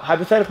 o'clock,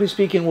 hypothetically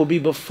speaking, will be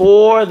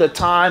before the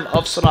time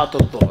of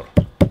Salatul Dhuhr.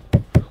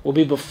 Will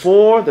be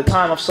before the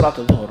time of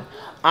Salatul Dhuhr.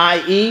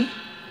 I.e.,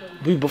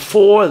 be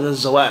before the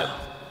Zawal.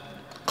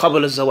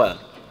 Qabl al-Zawal.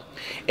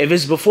 If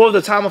it's before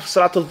the time of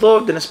Salatul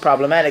Dhuhr, then it's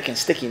problematic and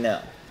sticky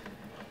now.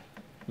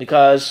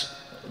 Because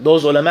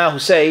those ulama who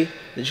say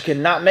that you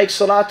cannot make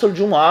Salatul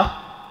Jumu'ah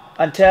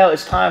until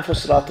it's time for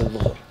Salatul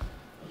Dhuhr.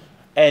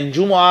 And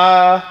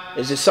Jumu'ah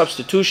is a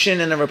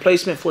substitution and a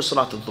replacement for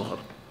Salatul Dhuhr.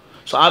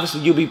 So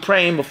obviously you'll be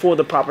praying before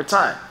the proper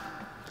time.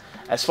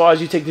 As far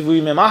as you take the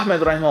view of Imam Ahmad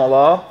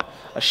rahimahullah,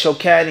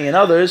 Shawkani and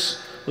others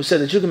who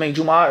said that you can make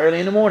Jumu'ah early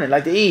in the morning,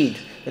 like the Eid,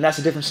 then that's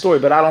a different story.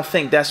 But I don't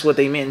think that's what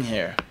they meant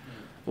here.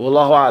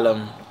 Wallahu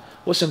alam.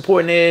 What's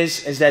important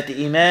is that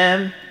the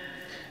Imam,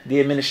 the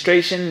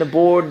administration, the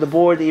board,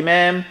 the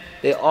Imam,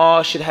 they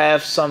all should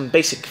have some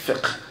basic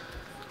fiqh.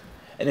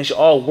 And they should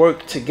all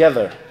work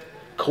together,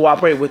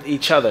 cooperate with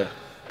each other.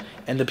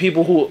 And the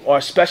people who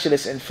are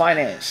specialists in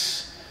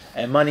finance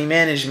and money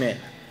management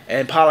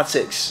and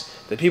politics,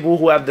 the people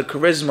who have the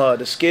charisma,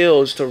 the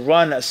skills to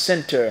run a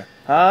center,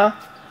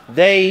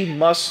 they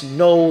must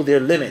know their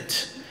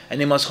limit. And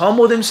they must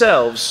humble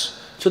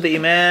themselves to the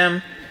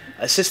Imam,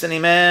 assistant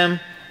Imam,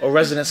 or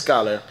resident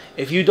scholar.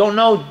 If you don't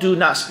know, do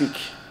not speak.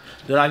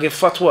 Do not give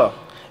fatwa.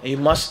 And you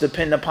must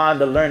depend upon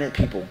the learned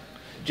people.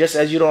 Just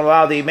as you don't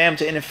allow the Imam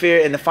to interfere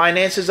in the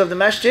finances of the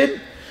masjid,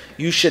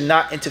 you should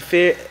not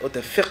interfere with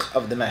the fiqh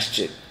of the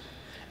masjid.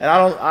 And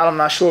I'm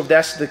not sure if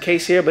that's the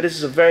case here, but this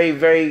is a very,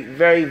 very,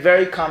 very,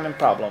 very common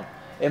problem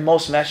in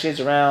most masjids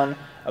around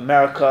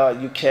America,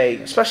 UK,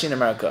 especially in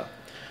America.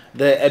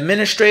 The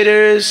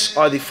administrators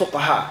are the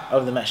fuqaha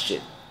of the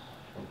masjid.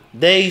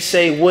 They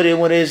say what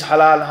is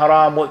halal and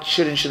haram, what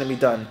should and shouldn't be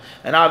done.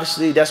 And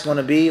obviously that's going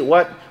to be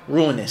what?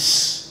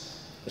 Ruinous.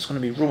 It's going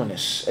to be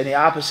ruinous. And the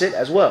opposite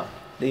as well.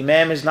 The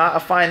Imam is not a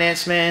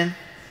finance man.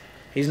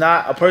 He's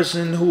not a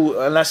person who,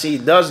 unless he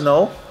does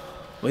know,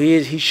 but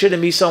he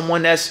shouldn't be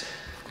someone that's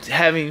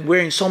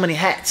wearing so many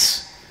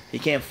hats. He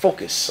can't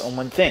focus on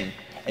one thing.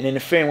 And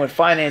interfering with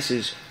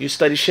finances, you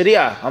study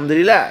Sharia,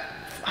 alhamdulillah,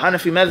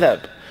 Hanafi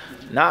madhab.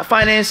 Not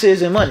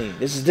finances and money.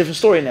 This is a different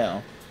story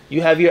now.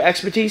 You have your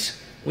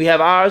expertise, we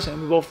have ours,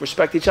 and we both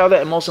respect each other,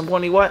 and most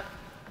importantly, what?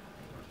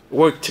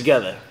 Work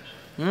together.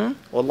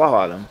 Wallahu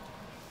alam.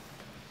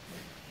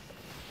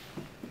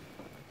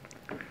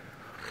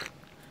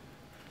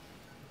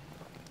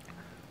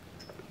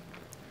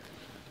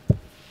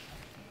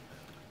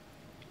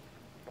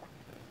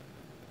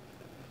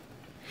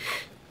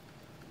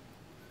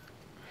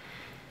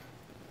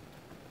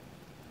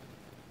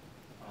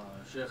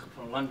 Sheikh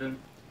from London,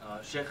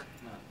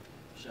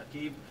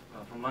 Shakib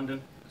from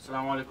London.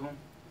 Assalamu alaikum.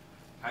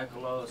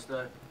 Hayyakallah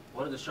Ustad.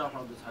 What is the sharh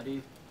of this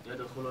hadith?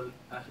 يدخل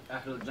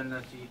أهل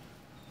الجنة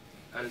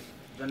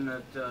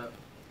الجنة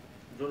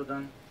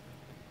جردا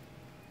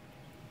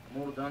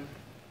مردا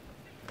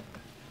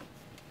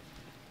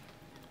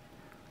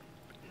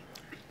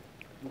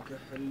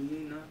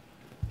مكحلين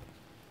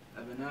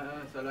أبناء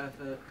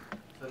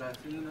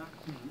ثلاثين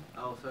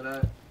أو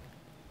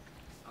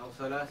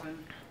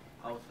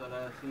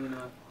ثلاثين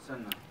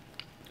سنة.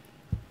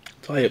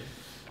 طيب.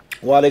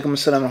 Wa alaikum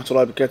assalam wa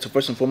rahmatullahi wa barakatuh.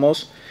 First and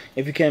foremost,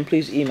 if you can,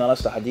 please email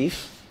us the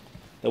hadith.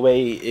 The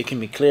way it can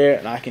be clear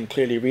and I can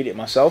clearly read it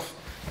myself,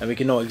 and we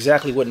can know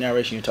exactly what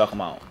narration you're talking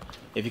about.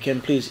 If you can,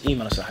 please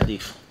email us the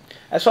hadith.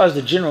 As far as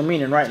the general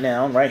meaning right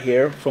now, right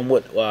here, from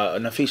what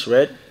Nafis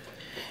read,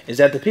 is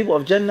that the people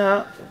of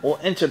Jannah will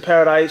enter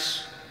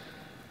paradise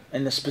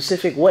in a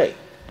specific way.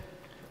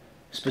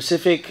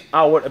 Specific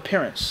outward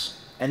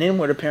appearance and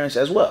inward appearance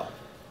as well.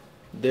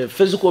 Their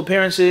physical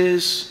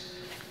appearances,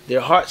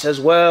 their hearts as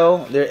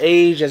well, their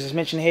age, as is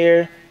mentioned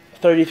here,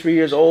 33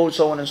 years old,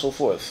 so on and so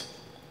forth.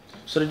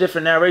 So the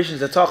different narrations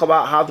that talk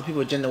about how the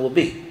people of Jannah will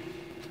be,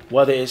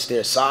 whether it's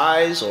their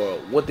size or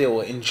what they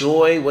will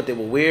enjoy, what they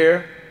will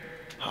wear,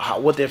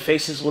 what their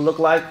faces will look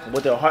like,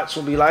 what their hearts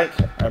will be like.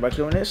 Everybody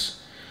clear on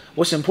this?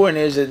 What's important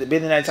is that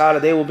b'idhnillahi ta'ala,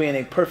 they will be in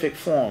a perfect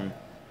form.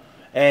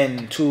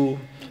 And to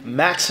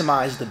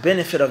maximize the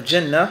benefit of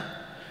Jannah,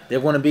 they're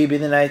going to be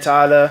b'idhnillahi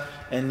ta'ala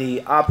in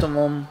the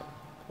optimum,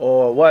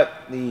 or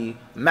the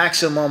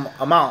maximum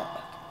amount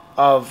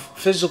of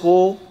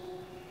physical,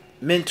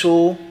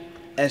 mental,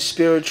 and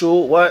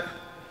spiritual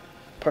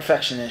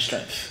perfection and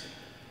strength.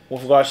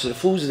 With regards to the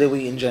foods that they will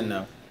eat in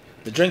Jannah,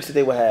 the drinks that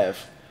they will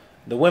have,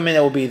 the women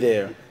that will be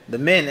there, the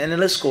men, and the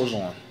list goes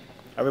on.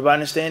 Everybody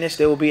understand this?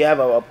 They will have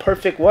a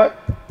perfect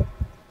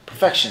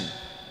perfection.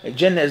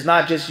 Jannah is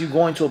not just you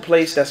going to a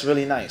place that's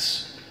really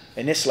nice.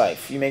 In this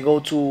life, you may go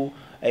to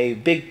a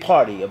big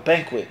party, a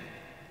banquet,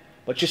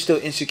 but you're still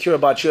insecure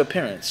about your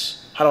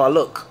appearance. How do I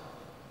look?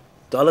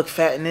 Do I look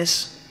fat in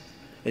this?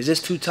 Is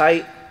this too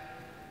tight?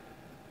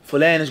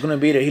 Fulan is going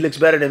to be there. He looks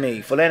better than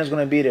me. Fulan is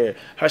going to be there.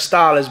 Her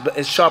style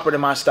is sharper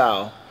than my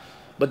style.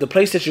 But the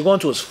place that you're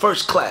going to is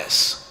first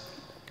class.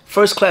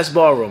 First class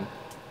ballroom.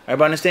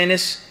 Everybody understand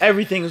this?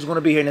 Everything is going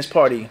to be here in this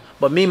party.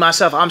 But me,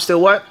 myself, I'm still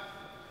what?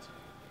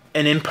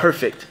 An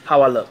imperfect.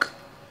 How I look.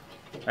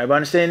 Everybody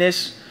understand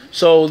this?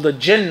 So the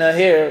Jannah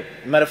here,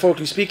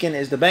 metaphorically speaking,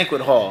 is the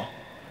banquet hall.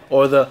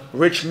 Or the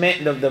rich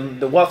man,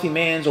 the wealthy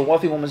man's or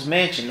wealthy woman's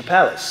mansion, the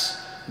palace.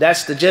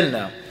 That's the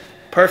Jannah.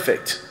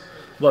 Perfect.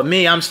 But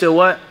me, I'm still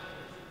what?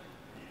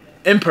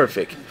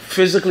 Imperfect.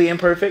 Physically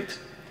imperfect.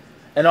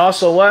 And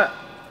also what?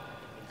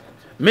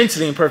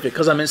 Mentally imperfect,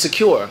 because I'm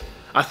insecure.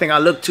 I think I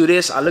look to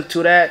this, I look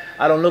to that.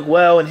 I don't look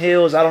well in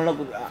heels. I don't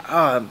look...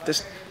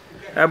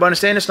 Everybody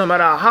understand this? No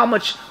matter how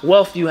much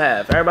wealth you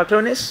have. Everybody clear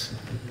on this?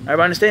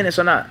 Everybody understand this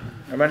or not?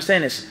 Everybody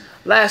understand this?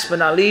 Last but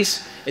not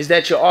least is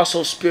that you're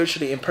also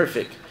spiritually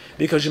imperfect.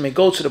 Because you may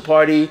go to the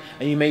party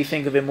and you may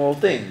think of immoral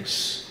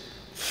things.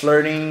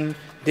 Flirting,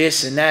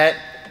 this and that.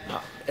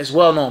 It's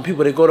well known.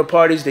 People that go to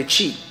parties, they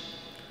cheat.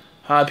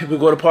 People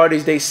go to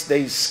parties, they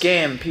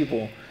scam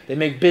people. They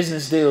make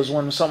business deals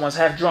when someone's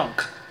half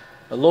drunk.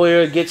 A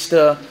lawyer gets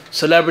the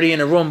celebrity in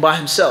a room by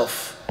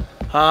himself.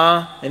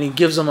 And he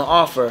gives them an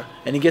offer.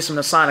 And he gets them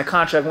to sign a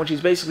contract in which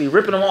he's basically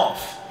ripping them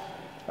off.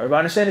 Everybody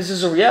understand this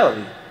is a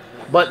reality.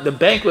 But the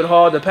banquet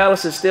hall, the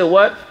palace is still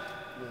what?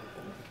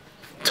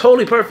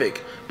 Totally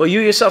perfect. But you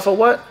yourself are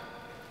what?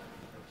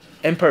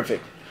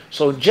 Imperfect.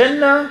 So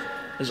Jannah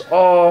is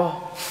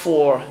all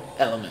four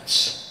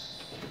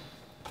elements.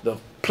 The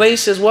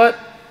place is what?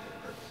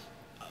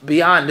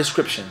 Beyond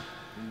description.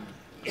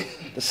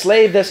 The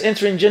slave that's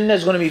entering Jannah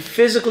is going to be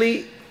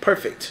physically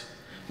perfect.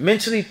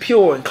 Mentally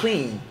pure and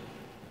clean.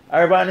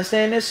 Everybody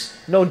understand this?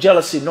 No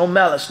jealousy, no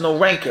malice, no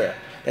rancor.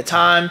 That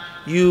time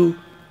you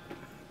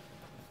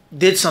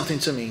did something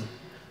to me.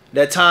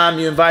 That time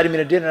you invited me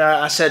to dinner,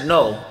 I said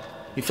no.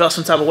 You felt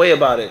some type of way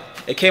about it.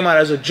 It came out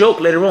as a joke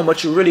later on,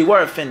 but you really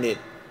were offended.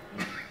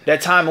 That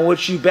time in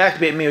which you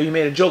backbit me or you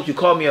made a joke, you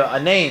called me a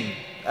name.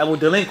 I was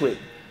delinquent.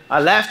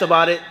 I laughed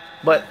about it,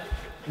 but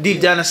deep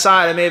down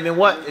inside, it may have been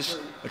what? It's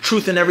a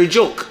truth in every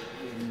joke.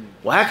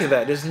 Well, how can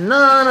that? There's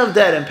none of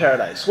that in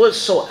paradise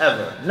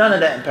whatsoever. None of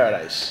that in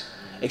paradise.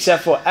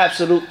 except for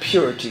absolute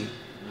purity.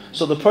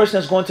 So the person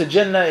that's going to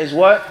Jannah is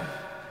what?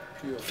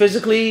 Pure.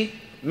 Physically,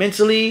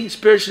 mentally,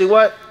 spiritually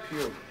what?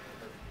 Pure.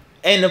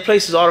 And the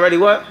place is already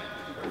what?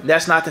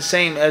 That's not the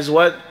same as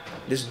what?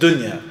 This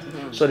dunya.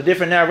 So the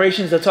different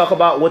narrations that talk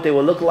about what they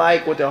will look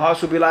like, what their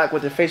hearts will be like,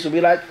 what their face will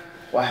be like.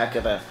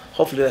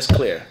 Hopefully that's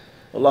clear.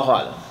 Wallahu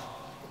alam.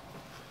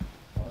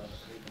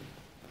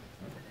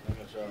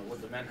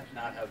 Would the men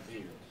not have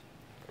beards?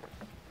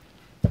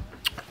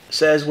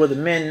 Says, will the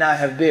men not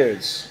have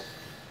beards?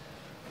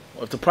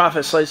 Well, if the Prophet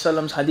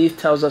ﷺ's hadith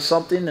tells us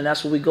something, then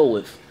that's what we go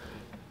with.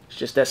 It's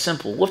just that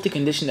simple, with the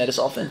condition that it's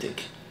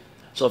authentic.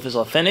 So if it's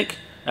authentic,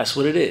 that's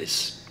what it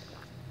is.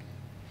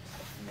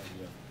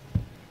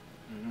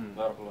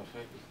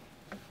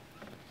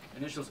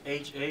 Initials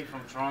HA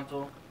from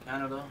Toronto,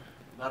 Canada.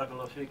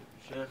 Barakallahu Fiqh,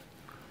 Sheikh.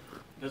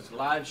 Does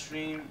live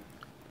stream,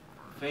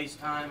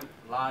 FaceTime,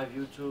 live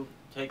YouTube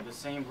take the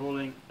same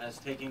ruling as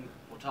taking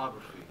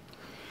photography?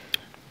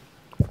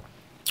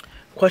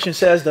 Question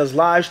says, does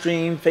live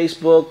stream,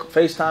 Facebook,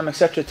 FaceTime,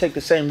 etc. take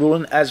the same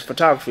ruling as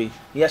photography?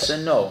 Yes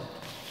and no.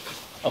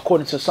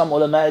 According to some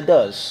ulama, it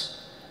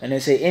does. And they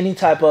say any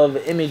type of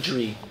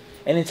imagery,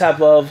 any type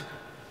of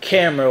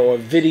camera or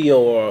video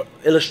or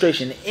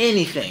illustration,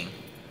 anything,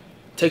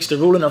 takes the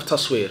ruling of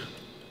tasweer.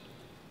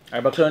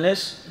 Everybody clear on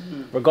this?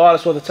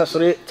 Regardless whether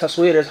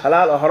tasweer is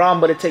halal or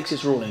haram, but it takes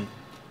its ruling.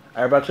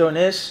 Everybody clear on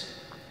this?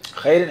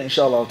 Khairan,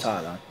 inshallah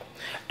ta'ala.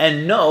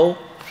 And no,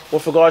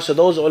 with regards to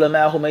those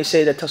ulama who may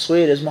say that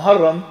tasweer is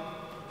muharram,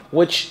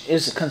 which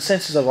is the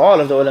consensus of all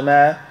of the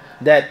ulama,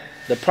 that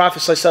the Prophet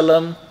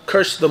ﷺ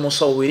cursed the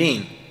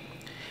musawwirin.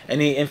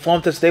 And he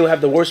informed us they will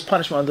have the worst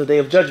punishment on the Day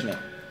of Judgment.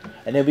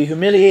 And they'll be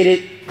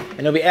humiliated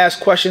and they'll be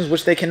asked questions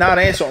which they cannot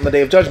answer on the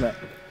Day of Judgment.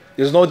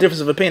 There's no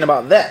difference of opinion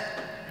about that.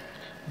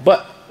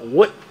 But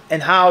what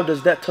and how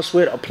does that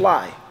tasweer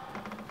apply?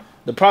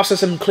 The Prophet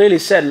ﷺ clearly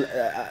said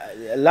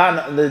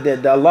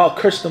Allah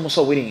cursed the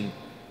musawwirin.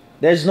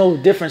 There's no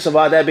difference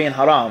about that being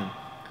haram.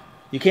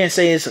 You can't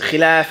say it's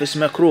khilaf, it's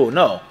makruh.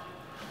 No.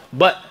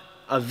 But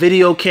a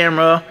video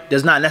camera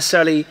does not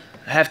necessarily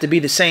have to be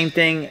the same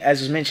thing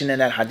as is mentioned in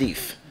that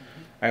hadith.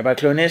 Everybody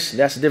clear on this?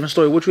 That's a different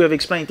story, which we have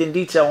explained in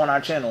detail on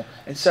our channel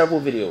in several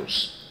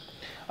videos.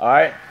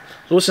 Alright?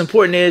 So what's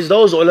important is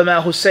those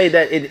ulama who say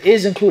that it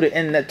is included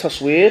in that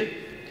tasweer,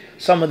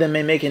 some of them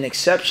may make an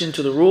exception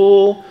to the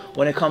rule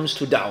when it comes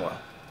to da'wah.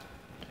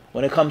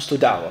 When it comes to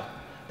da'wah.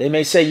 They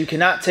may say you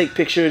cannot take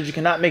pictures, you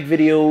cannot make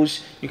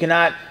videos, you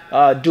cannot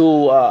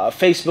do a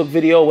Facebook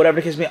video, whatever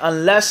the case may be,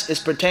 unless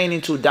it's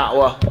pertaining to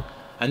da'wah,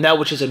 and that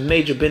which is a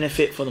major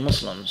benefit for the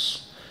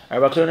Muslims.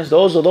 Everybody clear on this?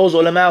 Those are those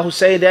ulama who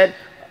say that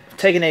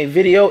taking a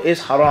video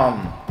is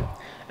haram.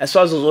 As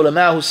far as those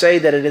ulama who say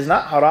that it is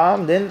not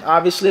haram, then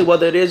obviously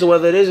whether it is or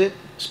whether it isn't,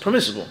 it's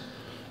permissible.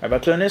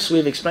 Everybody clear on this?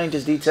 We've explained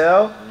this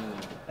detail,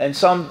 and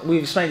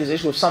we've explained this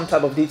issue with some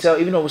type of detail,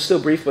 even though it was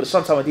still brief, but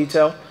some type of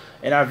detail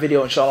in our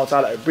video, inshallah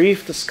ta'ala, a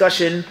brief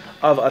discussion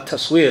of a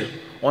tasweer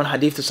on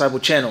Hadith Disciple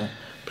channel.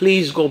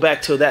 Please go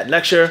back to that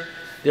lecture.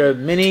 There are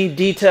many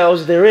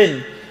details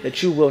therein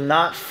that you will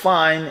not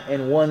find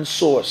in one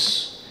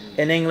source,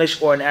 in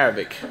English or in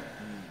Arabic.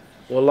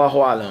 Wallahu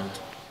alam.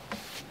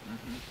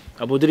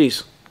 Abu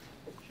Idris. Is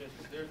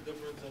there a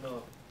difference in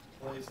a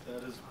place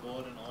that is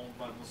bought and owned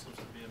by Muslims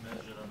to be a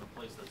masjid and a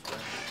place that's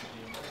rented to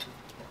be a masjid?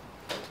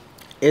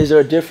 Is there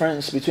a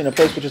difference between a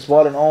place which is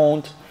bought and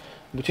owned,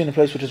 between a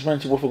place which is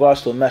rented with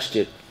regards to a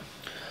masjid?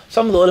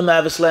 Some of the ulama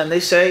of Islam,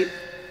 they say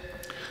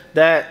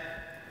that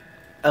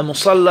a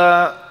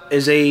musalla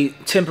is a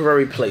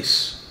temporary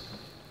place.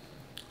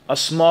 A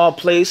small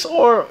place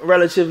or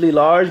relatively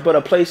large, but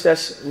a place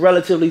that's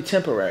relatively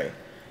temporary.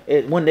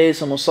 One day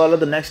it's a musalla,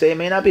 the next day it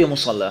may not be a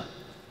musalla.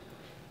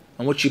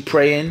 And what you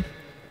pray in,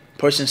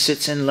 person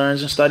sits in,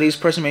 learns and studies,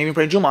 person may even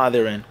pray Jum'ah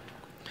therein.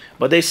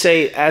 But they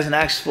say as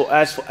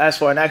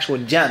for an actual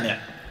jami', an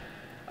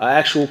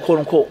actual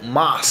quote-unquote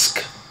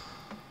mosque,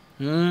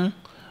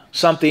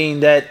 something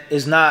that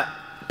is not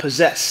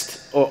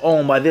possessed or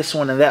owned by this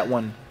one and that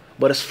one,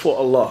 but it's for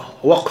Allah,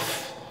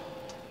 waqf.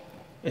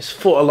 It's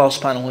for Allah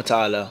subhanahu wa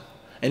ta'ala.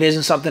 It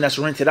isn't something that's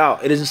rented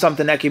out. It isn't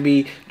something that can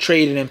be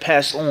traded and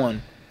passed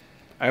on.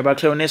 Everybody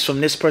clear on this? From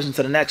this person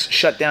to the next,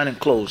 shut down and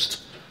closed.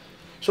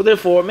 So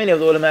therefore, many of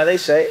the ulama, they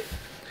say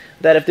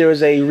that if there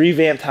is a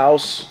revamped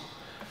house,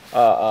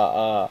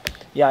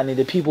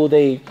 the people,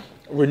 they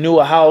renew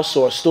a house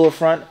or a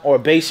storefront or a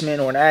basement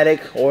or an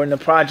attic or in the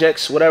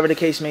projects, whatever the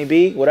case may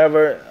be,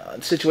 whatever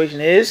the situation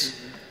is,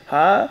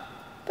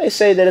 they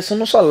say that it's a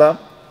musalla.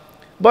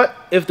 But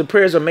if the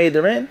prayers are made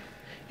therein,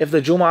 if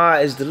the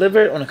Jum'ah is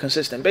delivered on a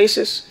consistent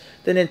basis,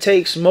 then it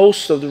takes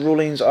most of the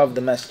rulings of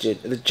the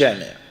masjid, the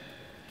jami'.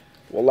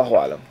 Wallahu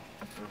alam.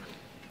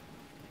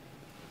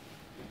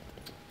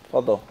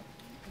 Fadal.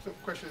 Some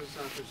questions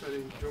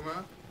concerning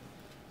Jum'ah.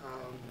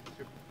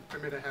 If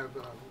permit, I have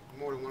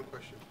more than one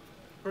question.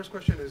 First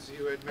question is,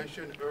 you had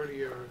mentioned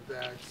earlier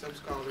that some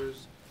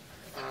scholars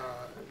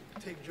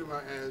take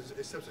Jum'ah as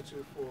a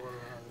substitute for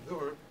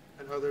Dhuhr,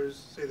 and others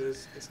say that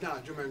it's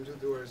not. Jum'ah and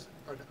Dhuhr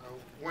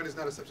one is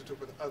not a substitute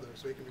for the other,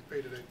 so it can be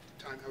prayed at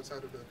a time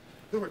outside of the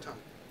Dhuhr time.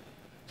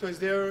 So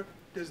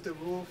does the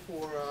rule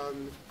for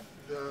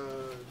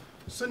the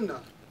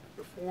Sunnah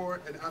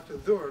before and after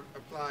Dhuhr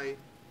apply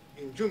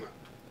in Jummah?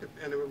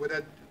 And would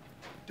that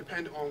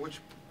depend on which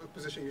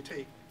position you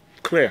take?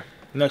 Clear.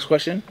 Next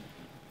question.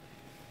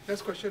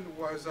 Next question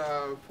was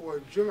for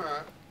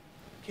Jummah,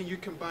 can you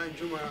combine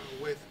Jummah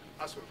with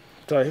Asr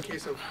in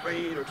case of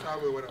rain or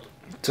travel or whatever?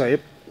 طيب.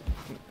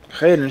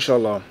 Khair,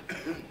 inshallah.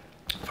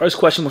 First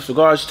question with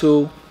regards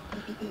to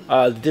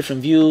the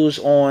different views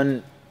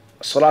on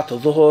Salat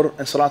al-Dhuhr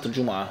and Salat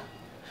al-Jum'ah.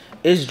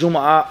 Is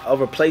Jum'ah a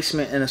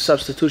replacement and a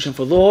substitution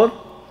for Dhuhr,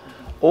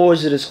 or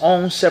is it its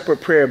own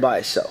separate prayer by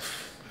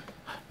itself?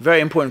 Very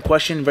important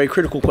question, very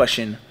critical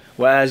question,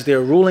 whereas there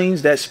are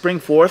rulings that spring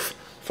forth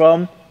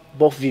from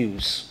both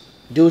views,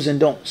 do's and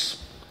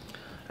don'ts.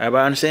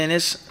 Everybody understand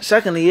this?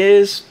 Secondly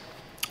is,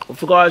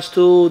 with regards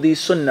to the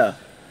Sunnah,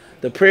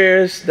 the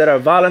prayers that are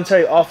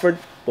voluntary offered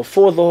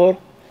before Dhuhr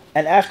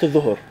and after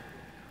Dhuhr,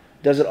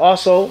 does it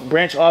also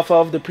branch off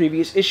of the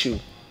previous issue?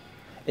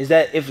 Is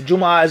that if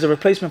Jum'ah is a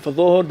replacement for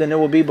Dhuhr, then it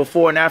will be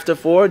before and after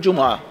for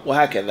Jum'ah.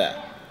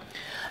 وهكذا.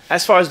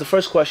 As far as the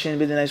first question,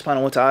 bid'Allah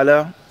subhanahu wa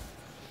ta'ala,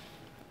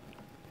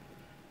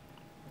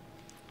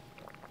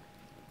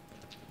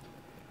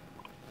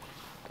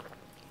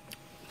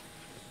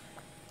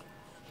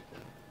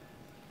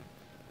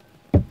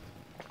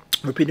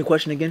 repeat the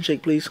question again,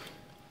 Sheikh, please.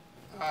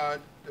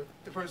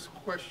 The first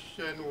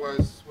question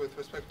was with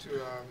respect to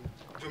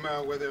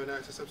Jummah, whether or not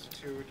it's a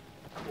substitute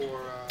for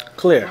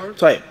Clear.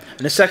 Dhuhr. Right. And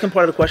the second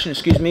part of the question,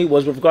 excuse me,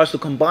 was with regards to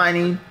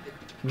combining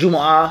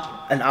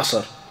Jum'ah and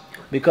Asr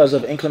because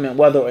of inclement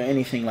weather or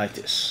anything like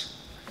this.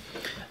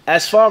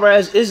 As far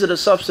as is it a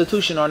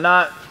substitution or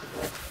not,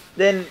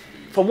 then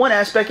from one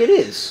aspect it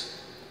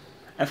is,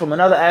 and from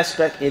another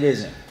aspect it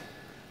isn't.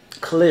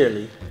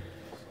 Clearly.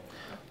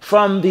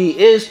 From the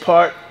is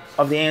part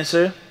of the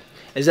answer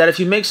is that if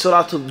you make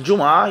Salatul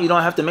Jum'ah, you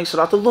don't have to make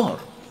Salatul Dhuhr.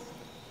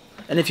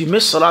 And if you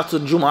miss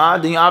Salatul Jum'ah,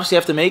 then you obviously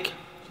have to make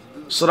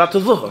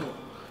Salatul Dhuhr.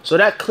 So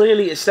that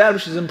clearly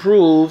establishes and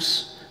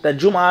proves that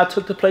Jum'ah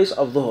took the place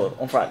of Dhuhr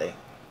on Friday.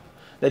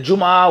 That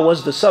Jum'ah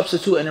was the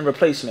substitute and the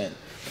replacement.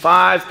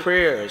 5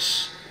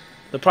 prayers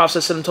the Prophet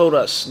ﷺ told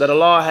us that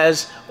Allah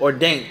has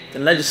ordained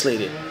and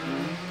legislated.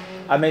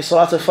 I made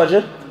Salatul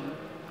Fajr,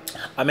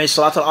 I made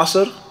Salatul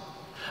Asr,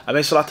 I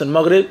made Salatul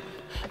Maghrib,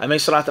 I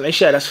made Salatul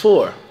Isha. That's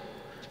 4.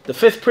 The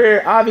 5th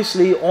prayer,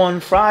 obviously, on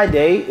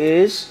Friday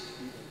is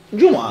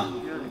Jum'ah.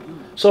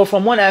 So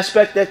from one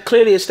aspect, that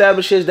clearly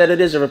establishes that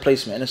it is a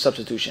replacement and a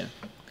substitution.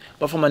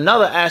 But from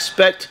another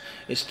aspect,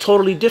 it's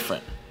totally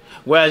different.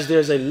 Whereas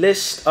there's a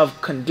list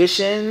of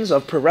conditions,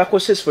 of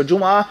prerequisites for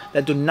Jum'ah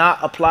that do not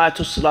apply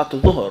to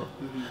Salatul Dhuhr.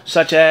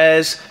 Such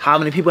as how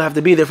many people have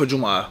to be there for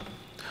Jum'ah.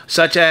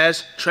 Such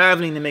as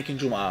traveling and making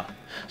Jum'ah.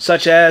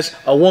 Such as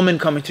a woman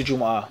coming to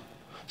Jum'ah.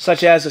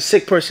 Such as a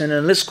sick person,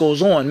 and the list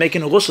goes on,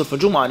 making a ghusl for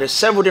Jum'ah. There's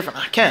several different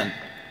ahkam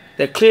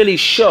that clearly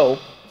show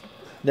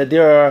that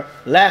there are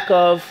lack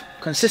of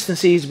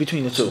consistencies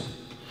between the two.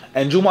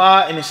 And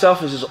Jum'ah in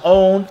itself is its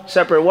own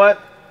separate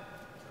what?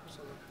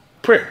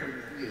 Prayer.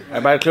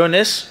 Everybody clear on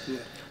this?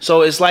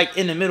 So it's like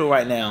in the middle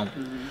right now.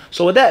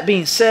 So with that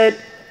being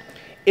said,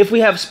 if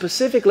we have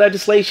specific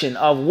legislation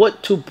of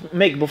what to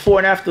make before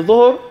and after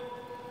Dhuhr,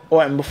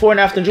 or before and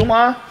after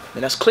Jum'ah,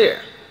 then that's clear.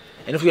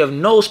 And if we have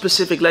no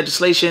specific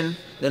legislation,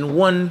 then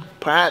one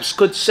perhaps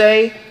could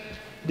say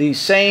the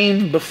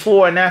same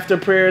before and after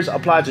prayers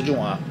apply to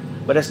Jum'ah.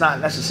 But that's not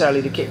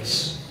necessarily the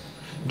case.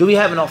 Do we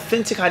have an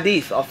authentic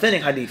hadith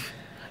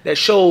that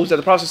shows that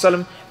the Prophet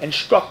ﷺ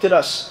instructed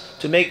us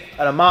to make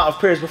an amount of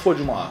prayers before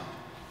Jum'ah?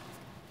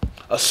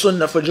 A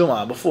sunnah for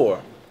Jum'ah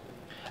before.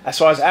 As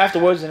far as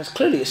afterwards, then it's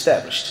clearly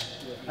established.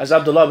 As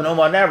Abdullah ibn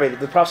Umar narrated,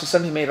 the Prophet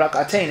ﷺ made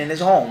rak'atain in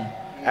his home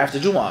after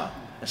Jum'ah.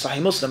 And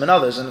Sahih Muslim and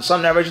others. And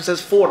some narration says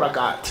 4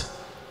 rak'at.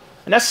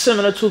 And that's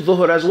similar to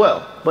Dhuhr as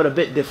well, but a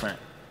bit different.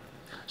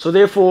 So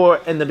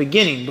therefore, in the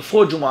beginning,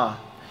 before Jum'ah,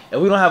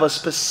 if we don't have a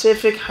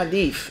specific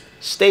hadith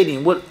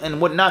stating what and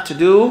what not to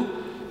do,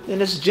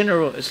 then it's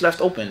general, it's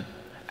left open.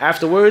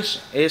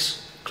 Afterwards,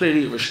 it's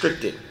clearly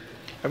restricted.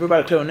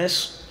 Everybody clear on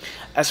this?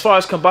 As far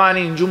as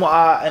combining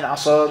Jum'ah and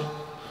Asr,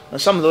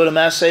 and some of the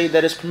ulama say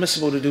that it's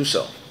permissible to do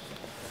so.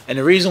 And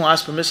the reason why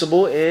it's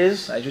permissible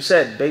is, as you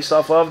said, based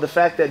off of the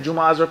fact that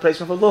Jum'ah is a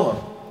replacement for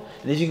Dhuhr.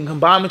 And if you can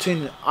combine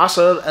between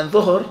Asr and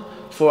Dhuhr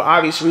for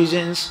obvious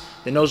reasons,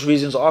 then those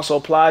reasons also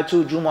apply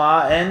to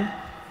Jum'ah and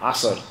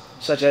Asr,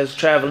 such as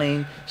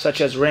traveling,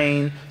 such as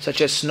rain,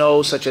 such as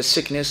snow, such as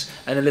sickness,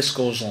 and the list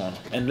goes on.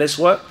 And the list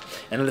what?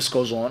 And the list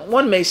goes on.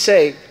 One may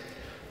say,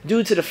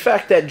 due to the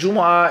fact that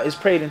Jum'ah is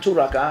prayed in 2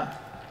 rak'ah,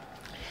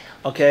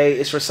 okay,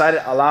 it's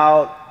recited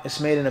aloud, it's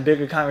made in a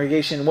bigger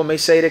congregation, one may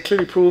say that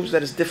clearly proves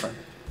that it's different.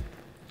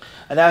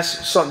 And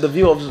that's the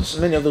view of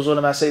many of those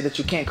ulama say that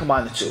you can't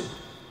combine the two.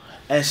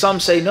 And some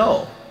say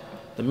no.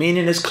 The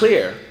meaning is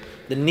clear.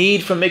 The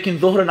need for making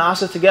Dhuhr and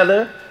Asr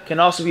together can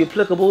also be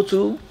applicable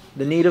to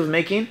the need of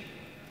making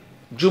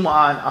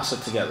Jum'ah and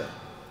Asr together.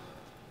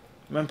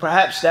 I mean,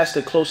 perhaps that's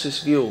the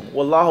closest view.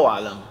 Wallahu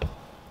alam.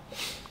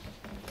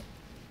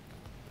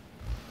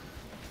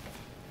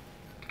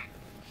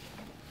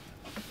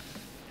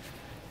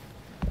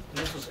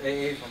 This was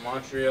AA from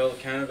Montreal,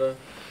 Canada.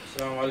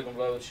 Assalamu alaikum,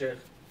 brother Sheikh.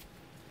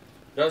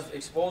 Does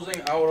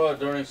exposing aura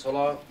during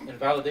salah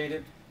invalidate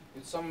it?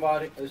 If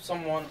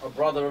someone, a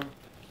brother,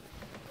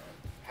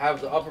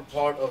 have the upper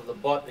part of the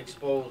butt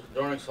exposed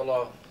during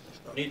salah,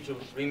 need to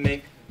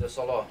remake the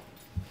salah?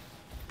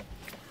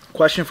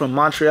 Question from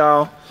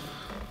Montreal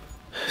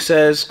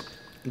says,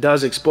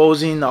 does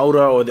exposing the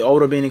aura or the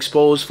aura being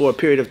exposed for a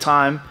period of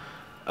time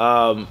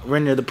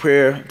render the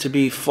prayer to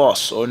be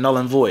false or null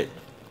and void,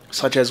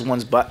 such as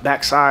one's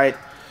backside,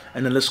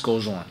 and the list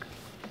goes on?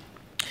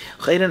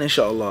 Khairan,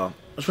 inshallah.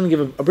 I just want to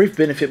give a brief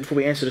benefit before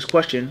we answer this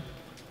question.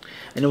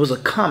 And it was a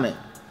comment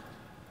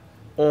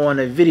on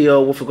a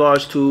video with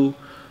regards to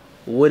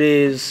what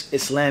is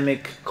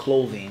Islamic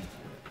clothing.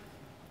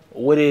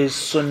 What is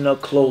Sunnah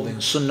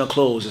clothing? Sunnah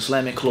clothes,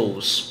 Islamic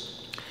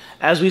clothes.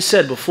 As we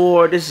said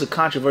before, this is a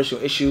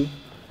controversial issue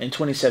in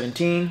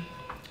 2017.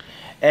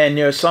 And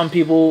there are some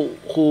people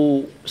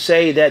who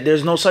say that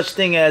there's no such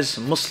thing as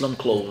Muslim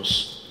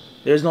clothes.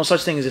 There's no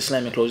such thing as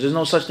Islamic clothes. There's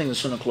no such thing as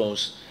Sunnah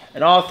clothes.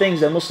 And all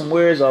things that Muslim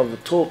wears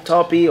of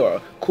tapi or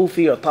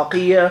kufi or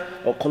taqiyya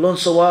or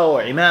qulunsawa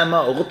or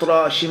imama or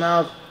ghutra,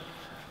 shimag,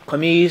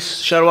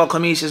 qamis, sharwa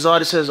qamis,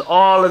 izar, it says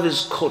all of it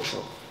is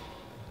cultural.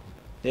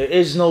 There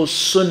is no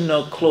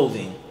Sunnah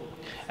clothing.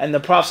 And the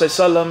Prophet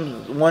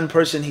ﷺ, one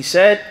person he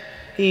said,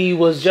 he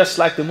was just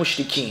like the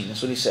mushrikeen.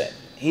 That's what he said.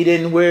 He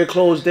didn't wear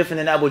clothes different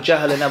than Abu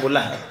Jahl and Abu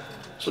Lahab.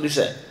 That's what he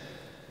said.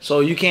 So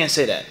you can't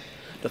say that.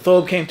 The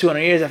thobe came 200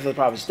 years after the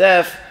Prophet's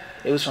death.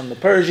 It was from the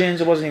Persians.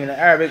 It wasn't even an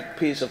Arabic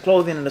piece of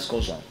clothing, and this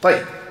goes on.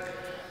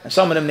 And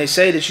some of them, they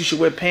say that you should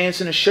wear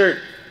pants and a shirt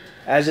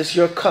as it's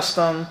your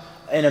custom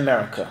in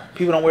America.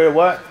 People don't wear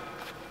what?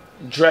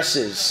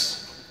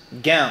 Dresses,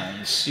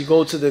 gowns. You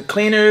go to the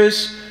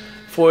cleaners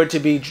for it to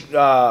be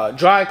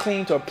dry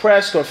cleaned or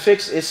pressed or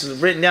fixed. It's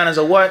written down as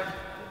a what?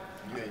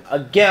 A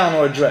gown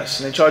or a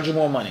dress, and they charge you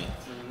more money.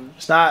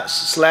 It's not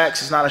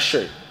slacks, it's not a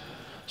shirt.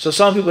 So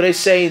some people, they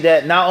say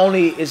that not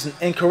only is it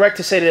incorrect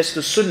to say that it's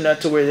the sunnah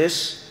to wear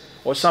this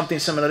or something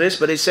similar to this,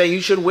 but they say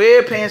you should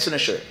wear pants and a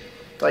shirt.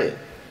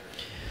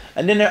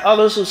 And then there are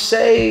others who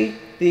say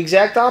the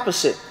exact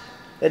opposite,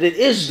 that it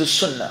is the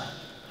sunnah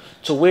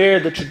to wear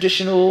the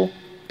traditional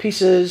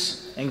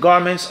pieces and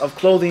garments of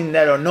clothing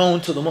that are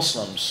known to the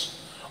Muslims.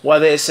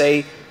 Whether it's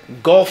a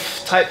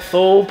Gulf type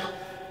thobe,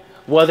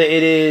 whether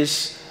it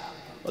is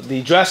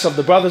the dress of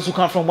the brothers who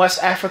come from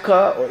West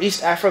Africa or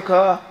East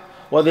Africa,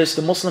 whether it's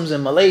the Muslims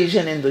in Malaysia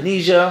and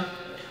Indonesia,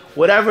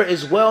 whatever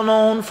is well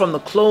known from the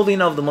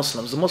clothing of the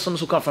Muslims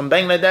who come from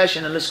Bangladesh,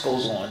 and the list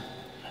goes on.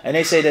 And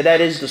they say that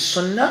that is the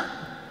sunnah.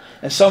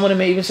 And some of them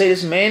may even say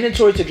it's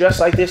mandatory to dress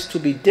like this to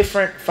be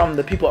different from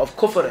the people of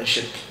kufr and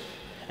shirk,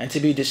 and to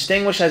be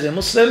distinguished as a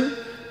Muslim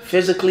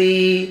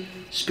physically,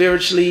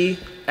 spiritually,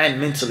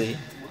 and mentally.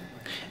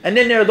 And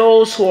then there are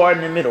those who are in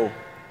the middle,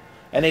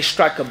 and they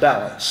strike a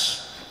balance.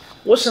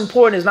 What's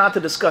important is not to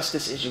discuss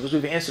this issue, because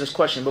we've answered this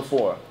question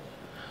before.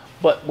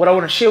 But what I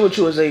want to share with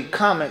you is a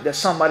comment that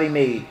somebody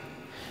made.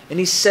 And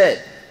he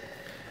said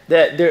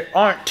that there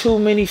aren't too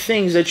many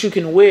things that you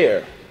can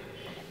wear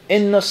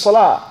in the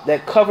salah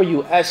that cover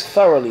you as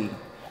thoroughly,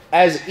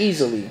 as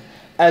easily,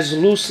 as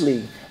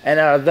loosely, and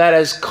are that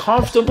as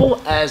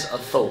comfortable as a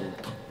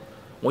thobe.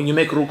 When you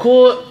make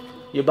ruku',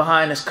 your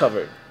behind is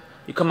covered.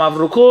 You come out of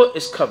ruku',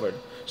 it's covered.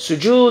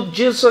 Sujood,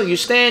 jilsa, you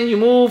stand, you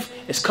move,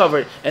 it's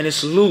covered, and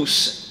it's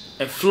loose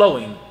and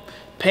flowing.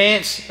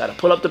 Pants, gotta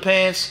pull up the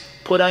pants,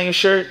 pull down your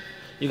shirt.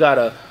 You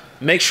gotta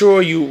make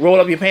sure you roll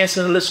up your pants,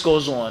 and the list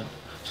goes on.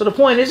 So the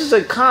point is, this is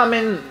a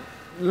common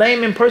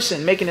layman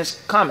person making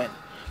this comment.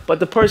 But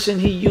the person,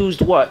 he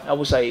used what? I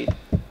would say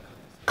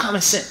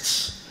common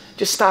sense.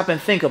 Just stop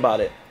and think about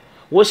it.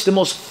 What's the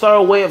most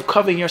thorough way of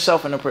covering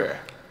yourself in a prayer?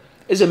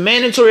 Is it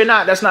mandatory or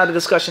not? That's not the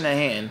discussion at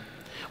hand.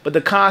 But the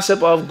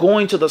concept of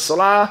going to the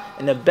salah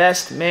in the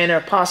best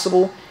manner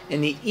possible, in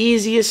the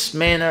easiest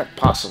manner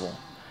possible.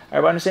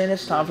 Everybody understand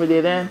this? Time for the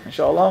adhan,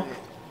 inshallah.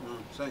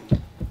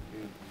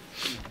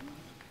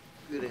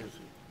 Good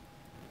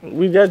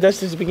answer. That's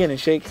just the beginning,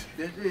 Sheikh.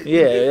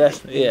 Yeah,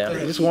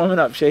 just warming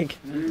up, Sheikh.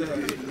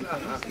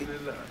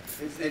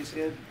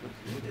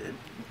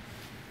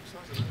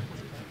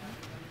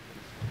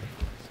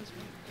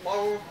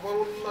 Allahu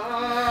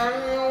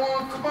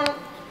Akbar,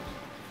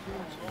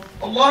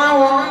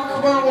 Allahu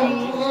Akbar.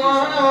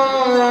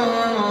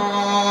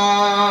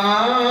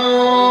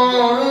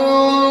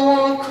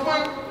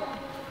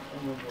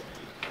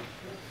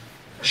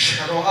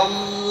 Ashhadu an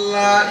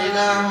la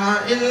ilaha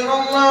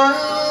illallah.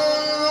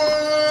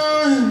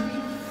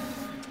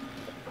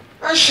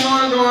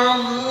 Ashhadu an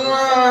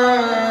la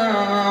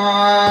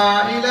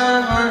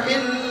ilaha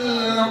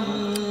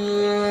illallah.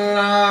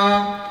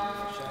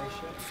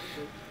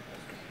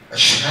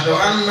 Ashhadu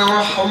anna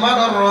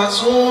Muhammadan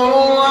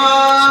Rasulullah.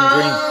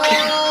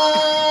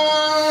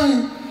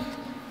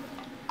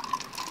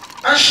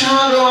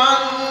 أشهد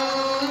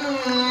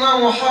أن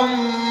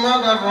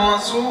محمدا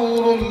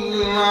رسول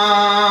الله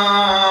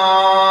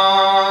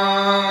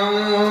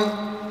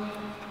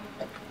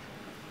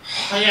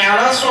حي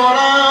على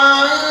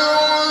الصلاة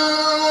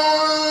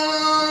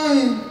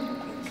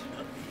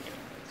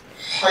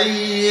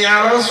حي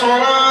على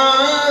الصلاة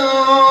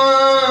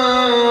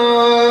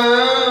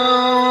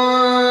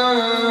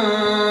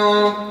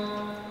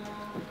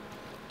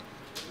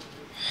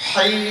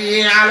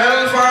حي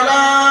على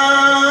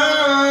الفلاح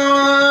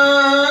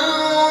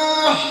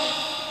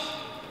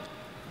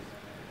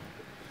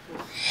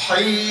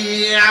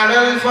حي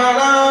على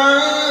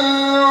الفلاح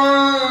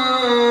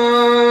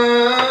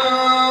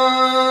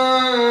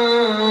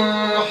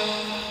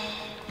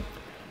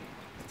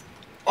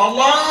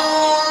الله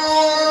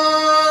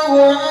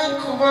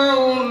أكبر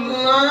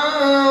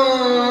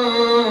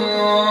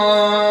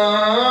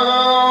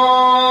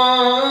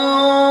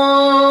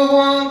الله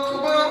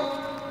أكبر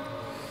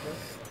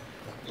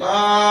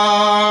لا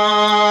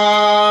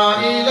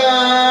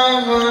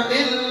إله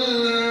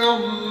إلا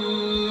الله.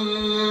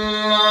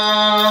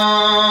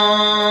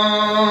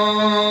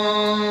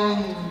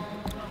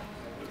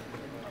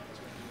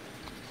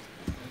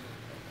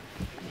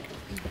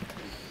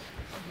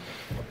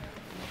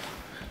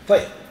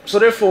 So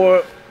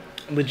therefore,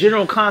 the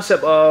general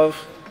concept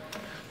of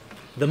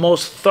the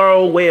most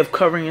thorough way of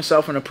covering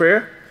yourself in a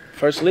prayer,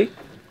 firstly.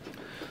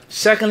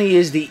 Secondly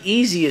is the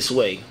easiest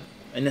way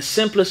and the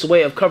simplest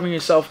way of covering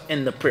yourself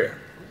in the prayer.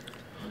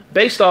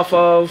 Based off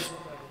of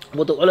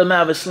what the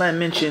ulama of Islam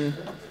mentioned,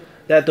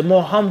 that the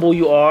more humble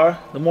you are,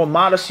 the more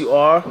modest you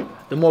are,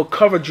 the more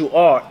covered you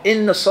are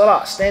in the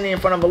salah, standing in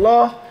front of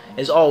Allah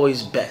is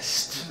always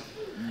best.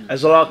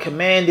 As Allah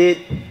commanded,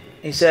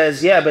 He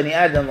says, Ya bani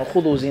Adam,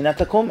 khudhu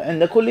zinatakum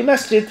inda kulli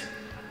masjid.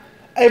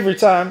 Every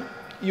time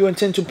you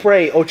intend to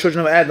pray, O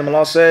children of Adam,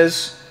 Allah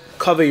says,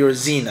 cover your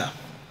zina,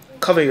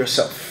 cover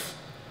yourself.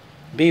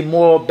 Be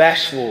more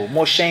bashful,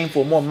 more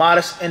shameful, more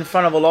modest in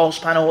front of Allah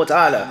subhanahu wa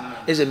ta'ala.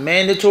 Is it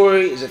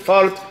mandatory? Is it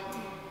fard?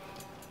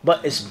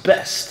 But it's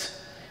best.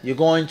 You're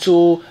going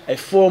to a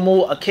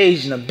formal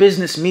occasion, a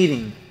business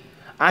meeting.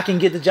 I can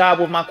get the job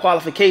with my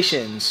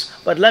qualifications,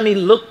 but let me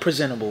look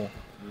presentable.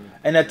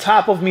 And at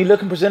top of me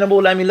looking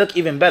presentable, let me look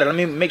even better. Let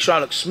me make sure I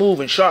look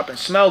smooth and sharp and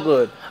smell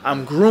good.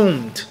 I'm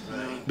groomed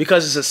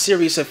because it's a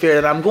serious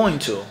affair that I'm going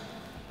to.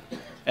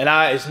 And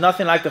it's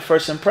nothing like the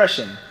first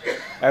impression.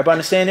 Everybody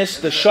understand this?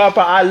 The sharper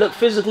I look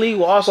physically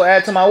will also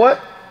add to my what?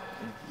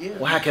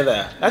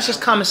 وهكذا. That's just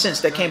common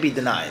sense that can't be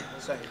denied.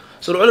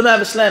 So the ulama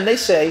of Islam, they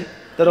say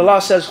that Allah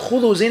says,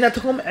 خُذُوا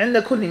زِينَتَكُمْ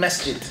عِنْدَ كُلِّ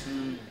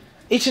مَسْجِدٍ.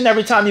 Each and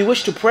every time you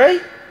wish to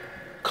pray,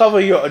 cover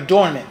your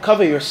adornment,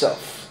 cover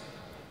yourself.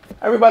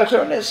 Everybody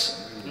clear on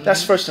this?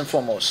 That's first and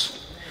foremost.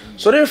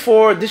 So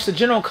therefore, this is the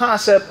general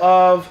concept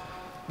of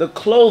the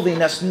clothing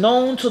that's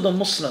known to the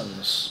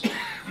Muslims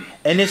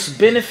and its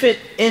benefit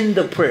in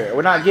the prayer.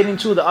 We're not getting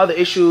to the other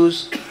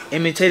issues,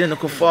 imitating the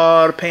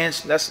kuffar,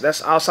 pants.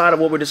 That's outside of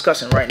what we're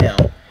discussing right now.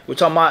 We're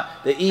talking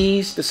about the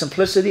ease, the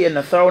simplicity, and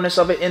the thoroughness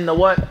of it in the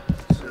what?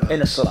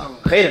 In the salah.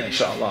 Khairan,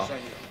 inshallah.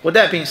 With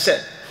that being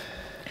said,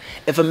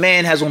 if a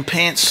man has on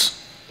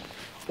pants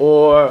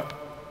or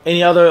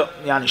any other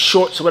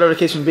shorts or whatever the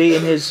case may be,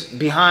 and his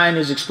behind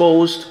is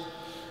exposed,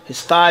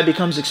 his thigh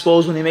becomes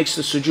exposed when he makes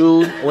the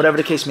sujood, or whatever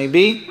the case may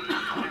be,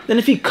 then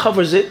if he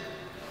covers it,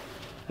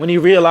 when he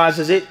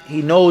realizes it,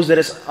 he knows that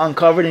it's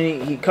uncovered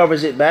and he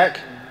covers it back,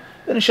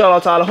 then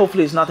inshallah ta'ala,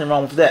 hopefully there's nothing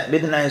wrong with that.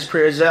 Bidna, his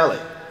prayer is valid.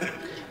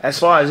 As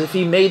far as if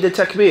he made the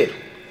takbir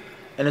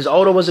and his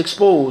aura was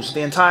exposed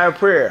the entire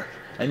prayer,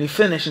 and he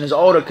finished and his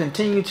aura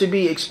continued to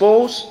be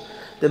exposed,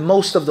 then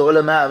most of the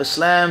ulama of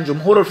Islam,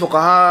 Jumhur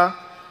al-Fuqaha,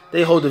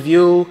 they hold the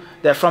view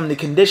that from the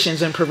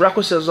conditions and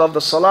prerequisites of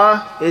the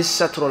salah is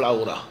satrul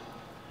awra.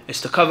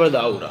 It's to cover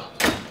the awra.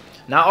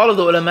 Not all of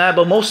the ulama,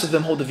 but most of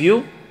them hold the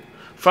view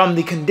from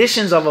the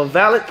conditions of a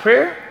valid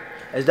prayer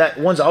is that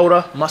one's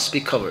awra must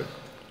be covered.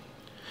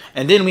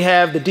 And then we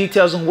have the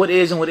details on what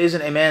is and what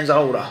isn't a man's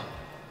awra.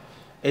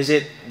 Is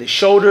it the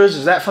shoulders?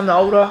 Is that from the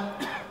awra?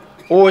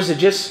 Or is it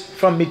just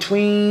from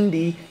between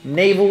the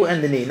navel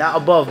and the knee? Not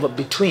above, but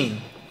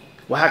between.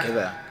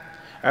 وهكذا.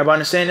 Everybody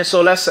understand this?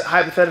 So let's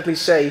hypothetically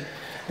say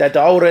that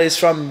the awra is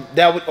from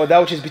that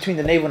which is between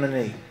the navel and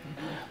the knee.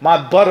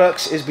 My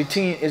buttocks is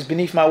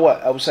beneath my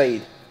what? Abu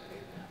Sayyid?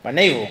 My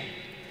navel.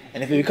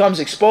 And if it becomes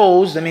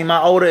exposed, I mean my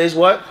awra is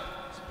what?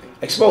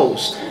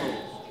 Exposed.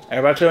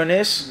 Everybody clear on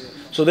this?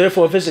 So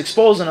therefore, if it's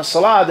exposed in a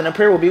salah, then the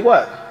prayer will be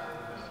what?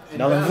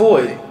 Null and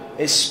void.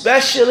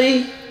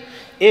 Especially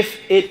if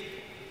it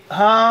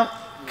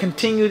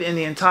continued in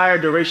the entire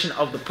duration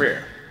of the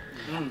prayer.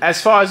 As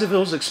far as if it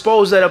was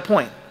exposed at a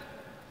point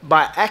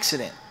by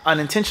accident,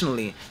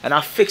 unintentionally, and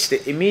I fixed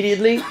it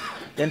immediately,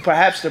 then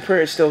perhaps the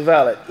prayer is still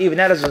valid. Even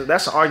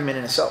that's an argument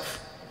in itself.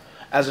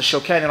 As the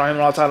Shawkani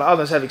rahimahullah ta'ala,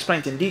 others have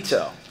explained in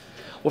detail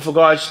with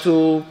regards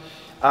to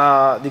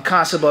the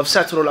concept of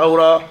satrul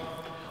awra,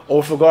 or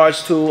with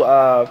regards to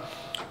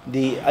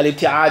the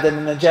al-ibti'ad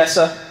and the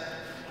najasa,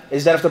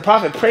 is that if the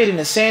Prophet prayed in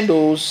the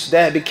sandals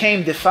that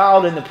became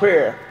defiled in the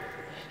prayer,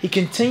 he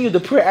continued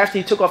the prayer after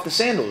he took off the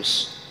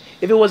sandals.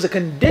 If it was a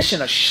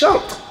condition, a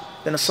shart,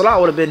 then the salah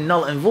would have been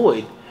null and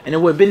void, and there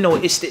would have been no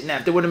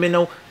istitnaf. There would have been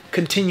no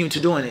continue to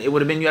doing it. It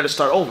would have been you had to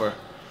start over.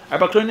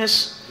 Everybody clear on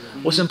this?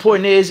 What's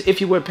important is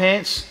if you wear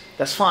pants,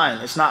 that's fine.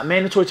 It's not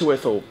mandatory to wear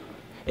thobe.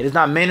 It is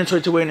not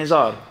mandatory to wear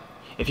nizar.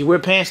 If you wear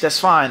pants, that's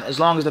fine, as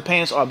long as the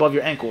pants are above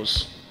your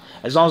ankles.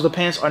 As long as the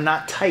pants are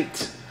not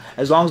tight.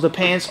 As long as the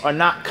pants are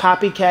not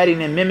copycatting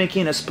and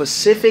mimicking a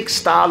specific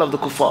style of the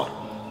kuffar.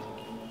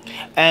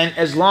 And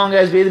as long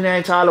as,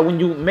 bi'idhnillahi ta'ala, when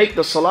you make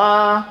the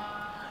salah,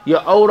 your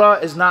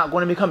awrah is not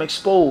going to become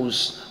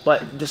exposed.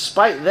 But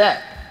despite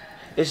that,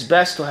 it's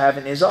best to have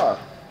an izar,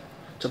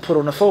 to put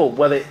on the fold.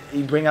 Whether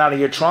you bring it out of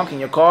your trunk in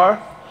your car,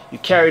 you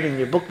carry it in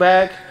your book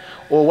bag,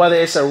 or whether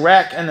it's a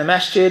rack in the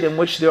masjid in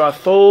which there are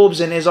thobes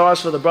and izars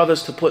for the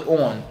brothers to put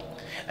on.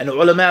 And the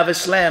ulama of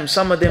Islam,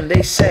 some of them,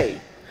 they say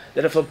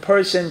that if a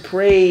person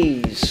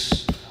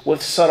prays with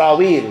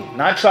sarawil,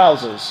 not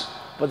trousers,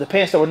 but the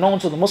pants that were known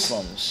to the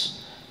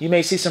Muslims, you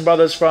may see some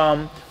brothers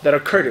that are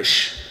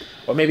Kurdish,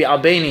 or maybe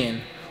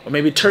Albanian, or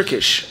maybe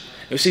Turkish.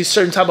 You see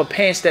certain type of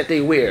pants that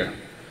they wear.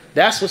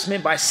 That's what's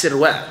meant by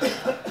sirwal.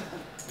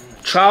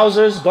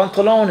 Trousers,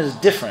 pantalon is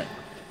different.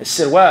 It's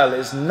sirwal.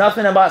 It's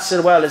nothing about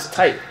sirwal is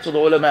tight to the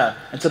ulama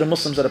and to the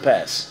Muslims of the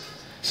past.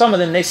 Some of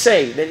them, they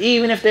say that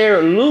even if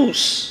they're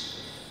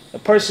loose, a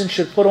person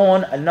should put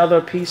on another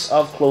piece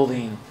of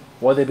clothing,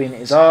 whether it be an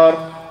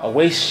izar, a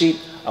waist sheet,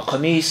 a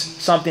qamis,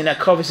 something that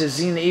covers his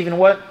zina, even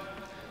what?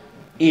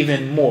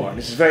 Even more.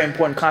 This is a very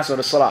important concept of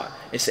the salah.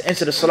 It's to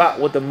enter the salah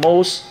with the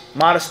most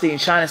modesty and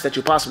shyness that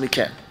you possibly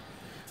can.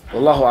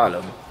 Wallahu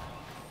alam.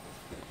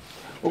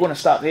 We're going to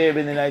stop here,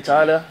 bi'idhnillahi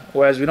ta'ala,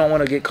 whereas we don't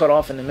want to get cut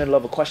off in the middle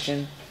of a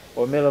question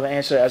or middle of an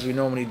answer as we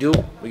normally do.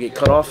 We get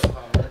cut off.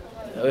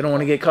 We don't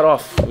want to get cut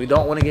off. We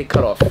don't want to get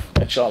cut off,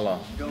 inshallah.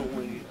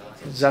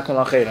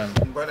 Jazakumullah khairan.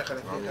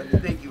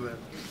 Thank you, man.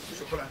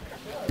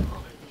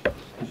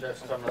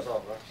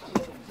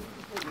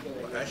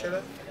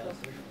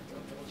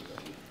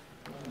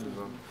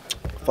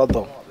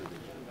 Fadal.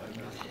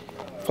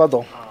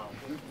 Fadal.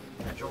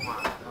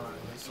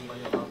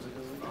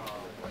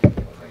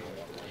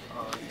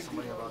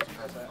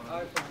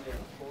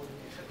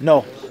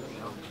 No.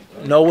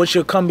 No one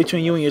should come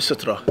between you and your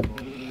sutra.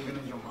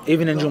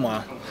 Even in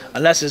Jum'ah.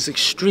 Unless it's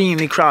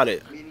extremely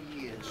crowded.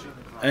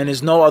 And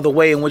there's no other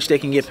way in which they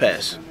can get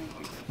past.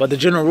 But the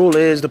general rule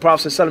is, the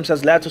Prophet ﷺ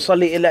says, La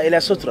tusalli illa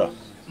ila sutra.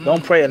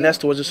 Don't pray unless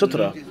towards the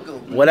sutra.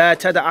 وَلَا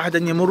تَدَعْ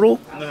أَحْدًا يَمُرُّ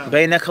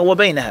بَيْنَكَ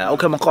وَبَيْنَهَا. أو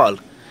كما قال.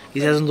 He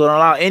says, don't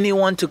allow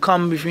anyone to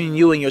come between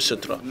you and your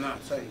sutra.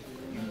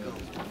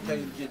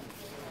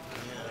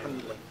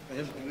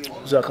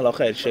 جزاك الله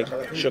خير شيخ.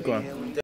 شكرا.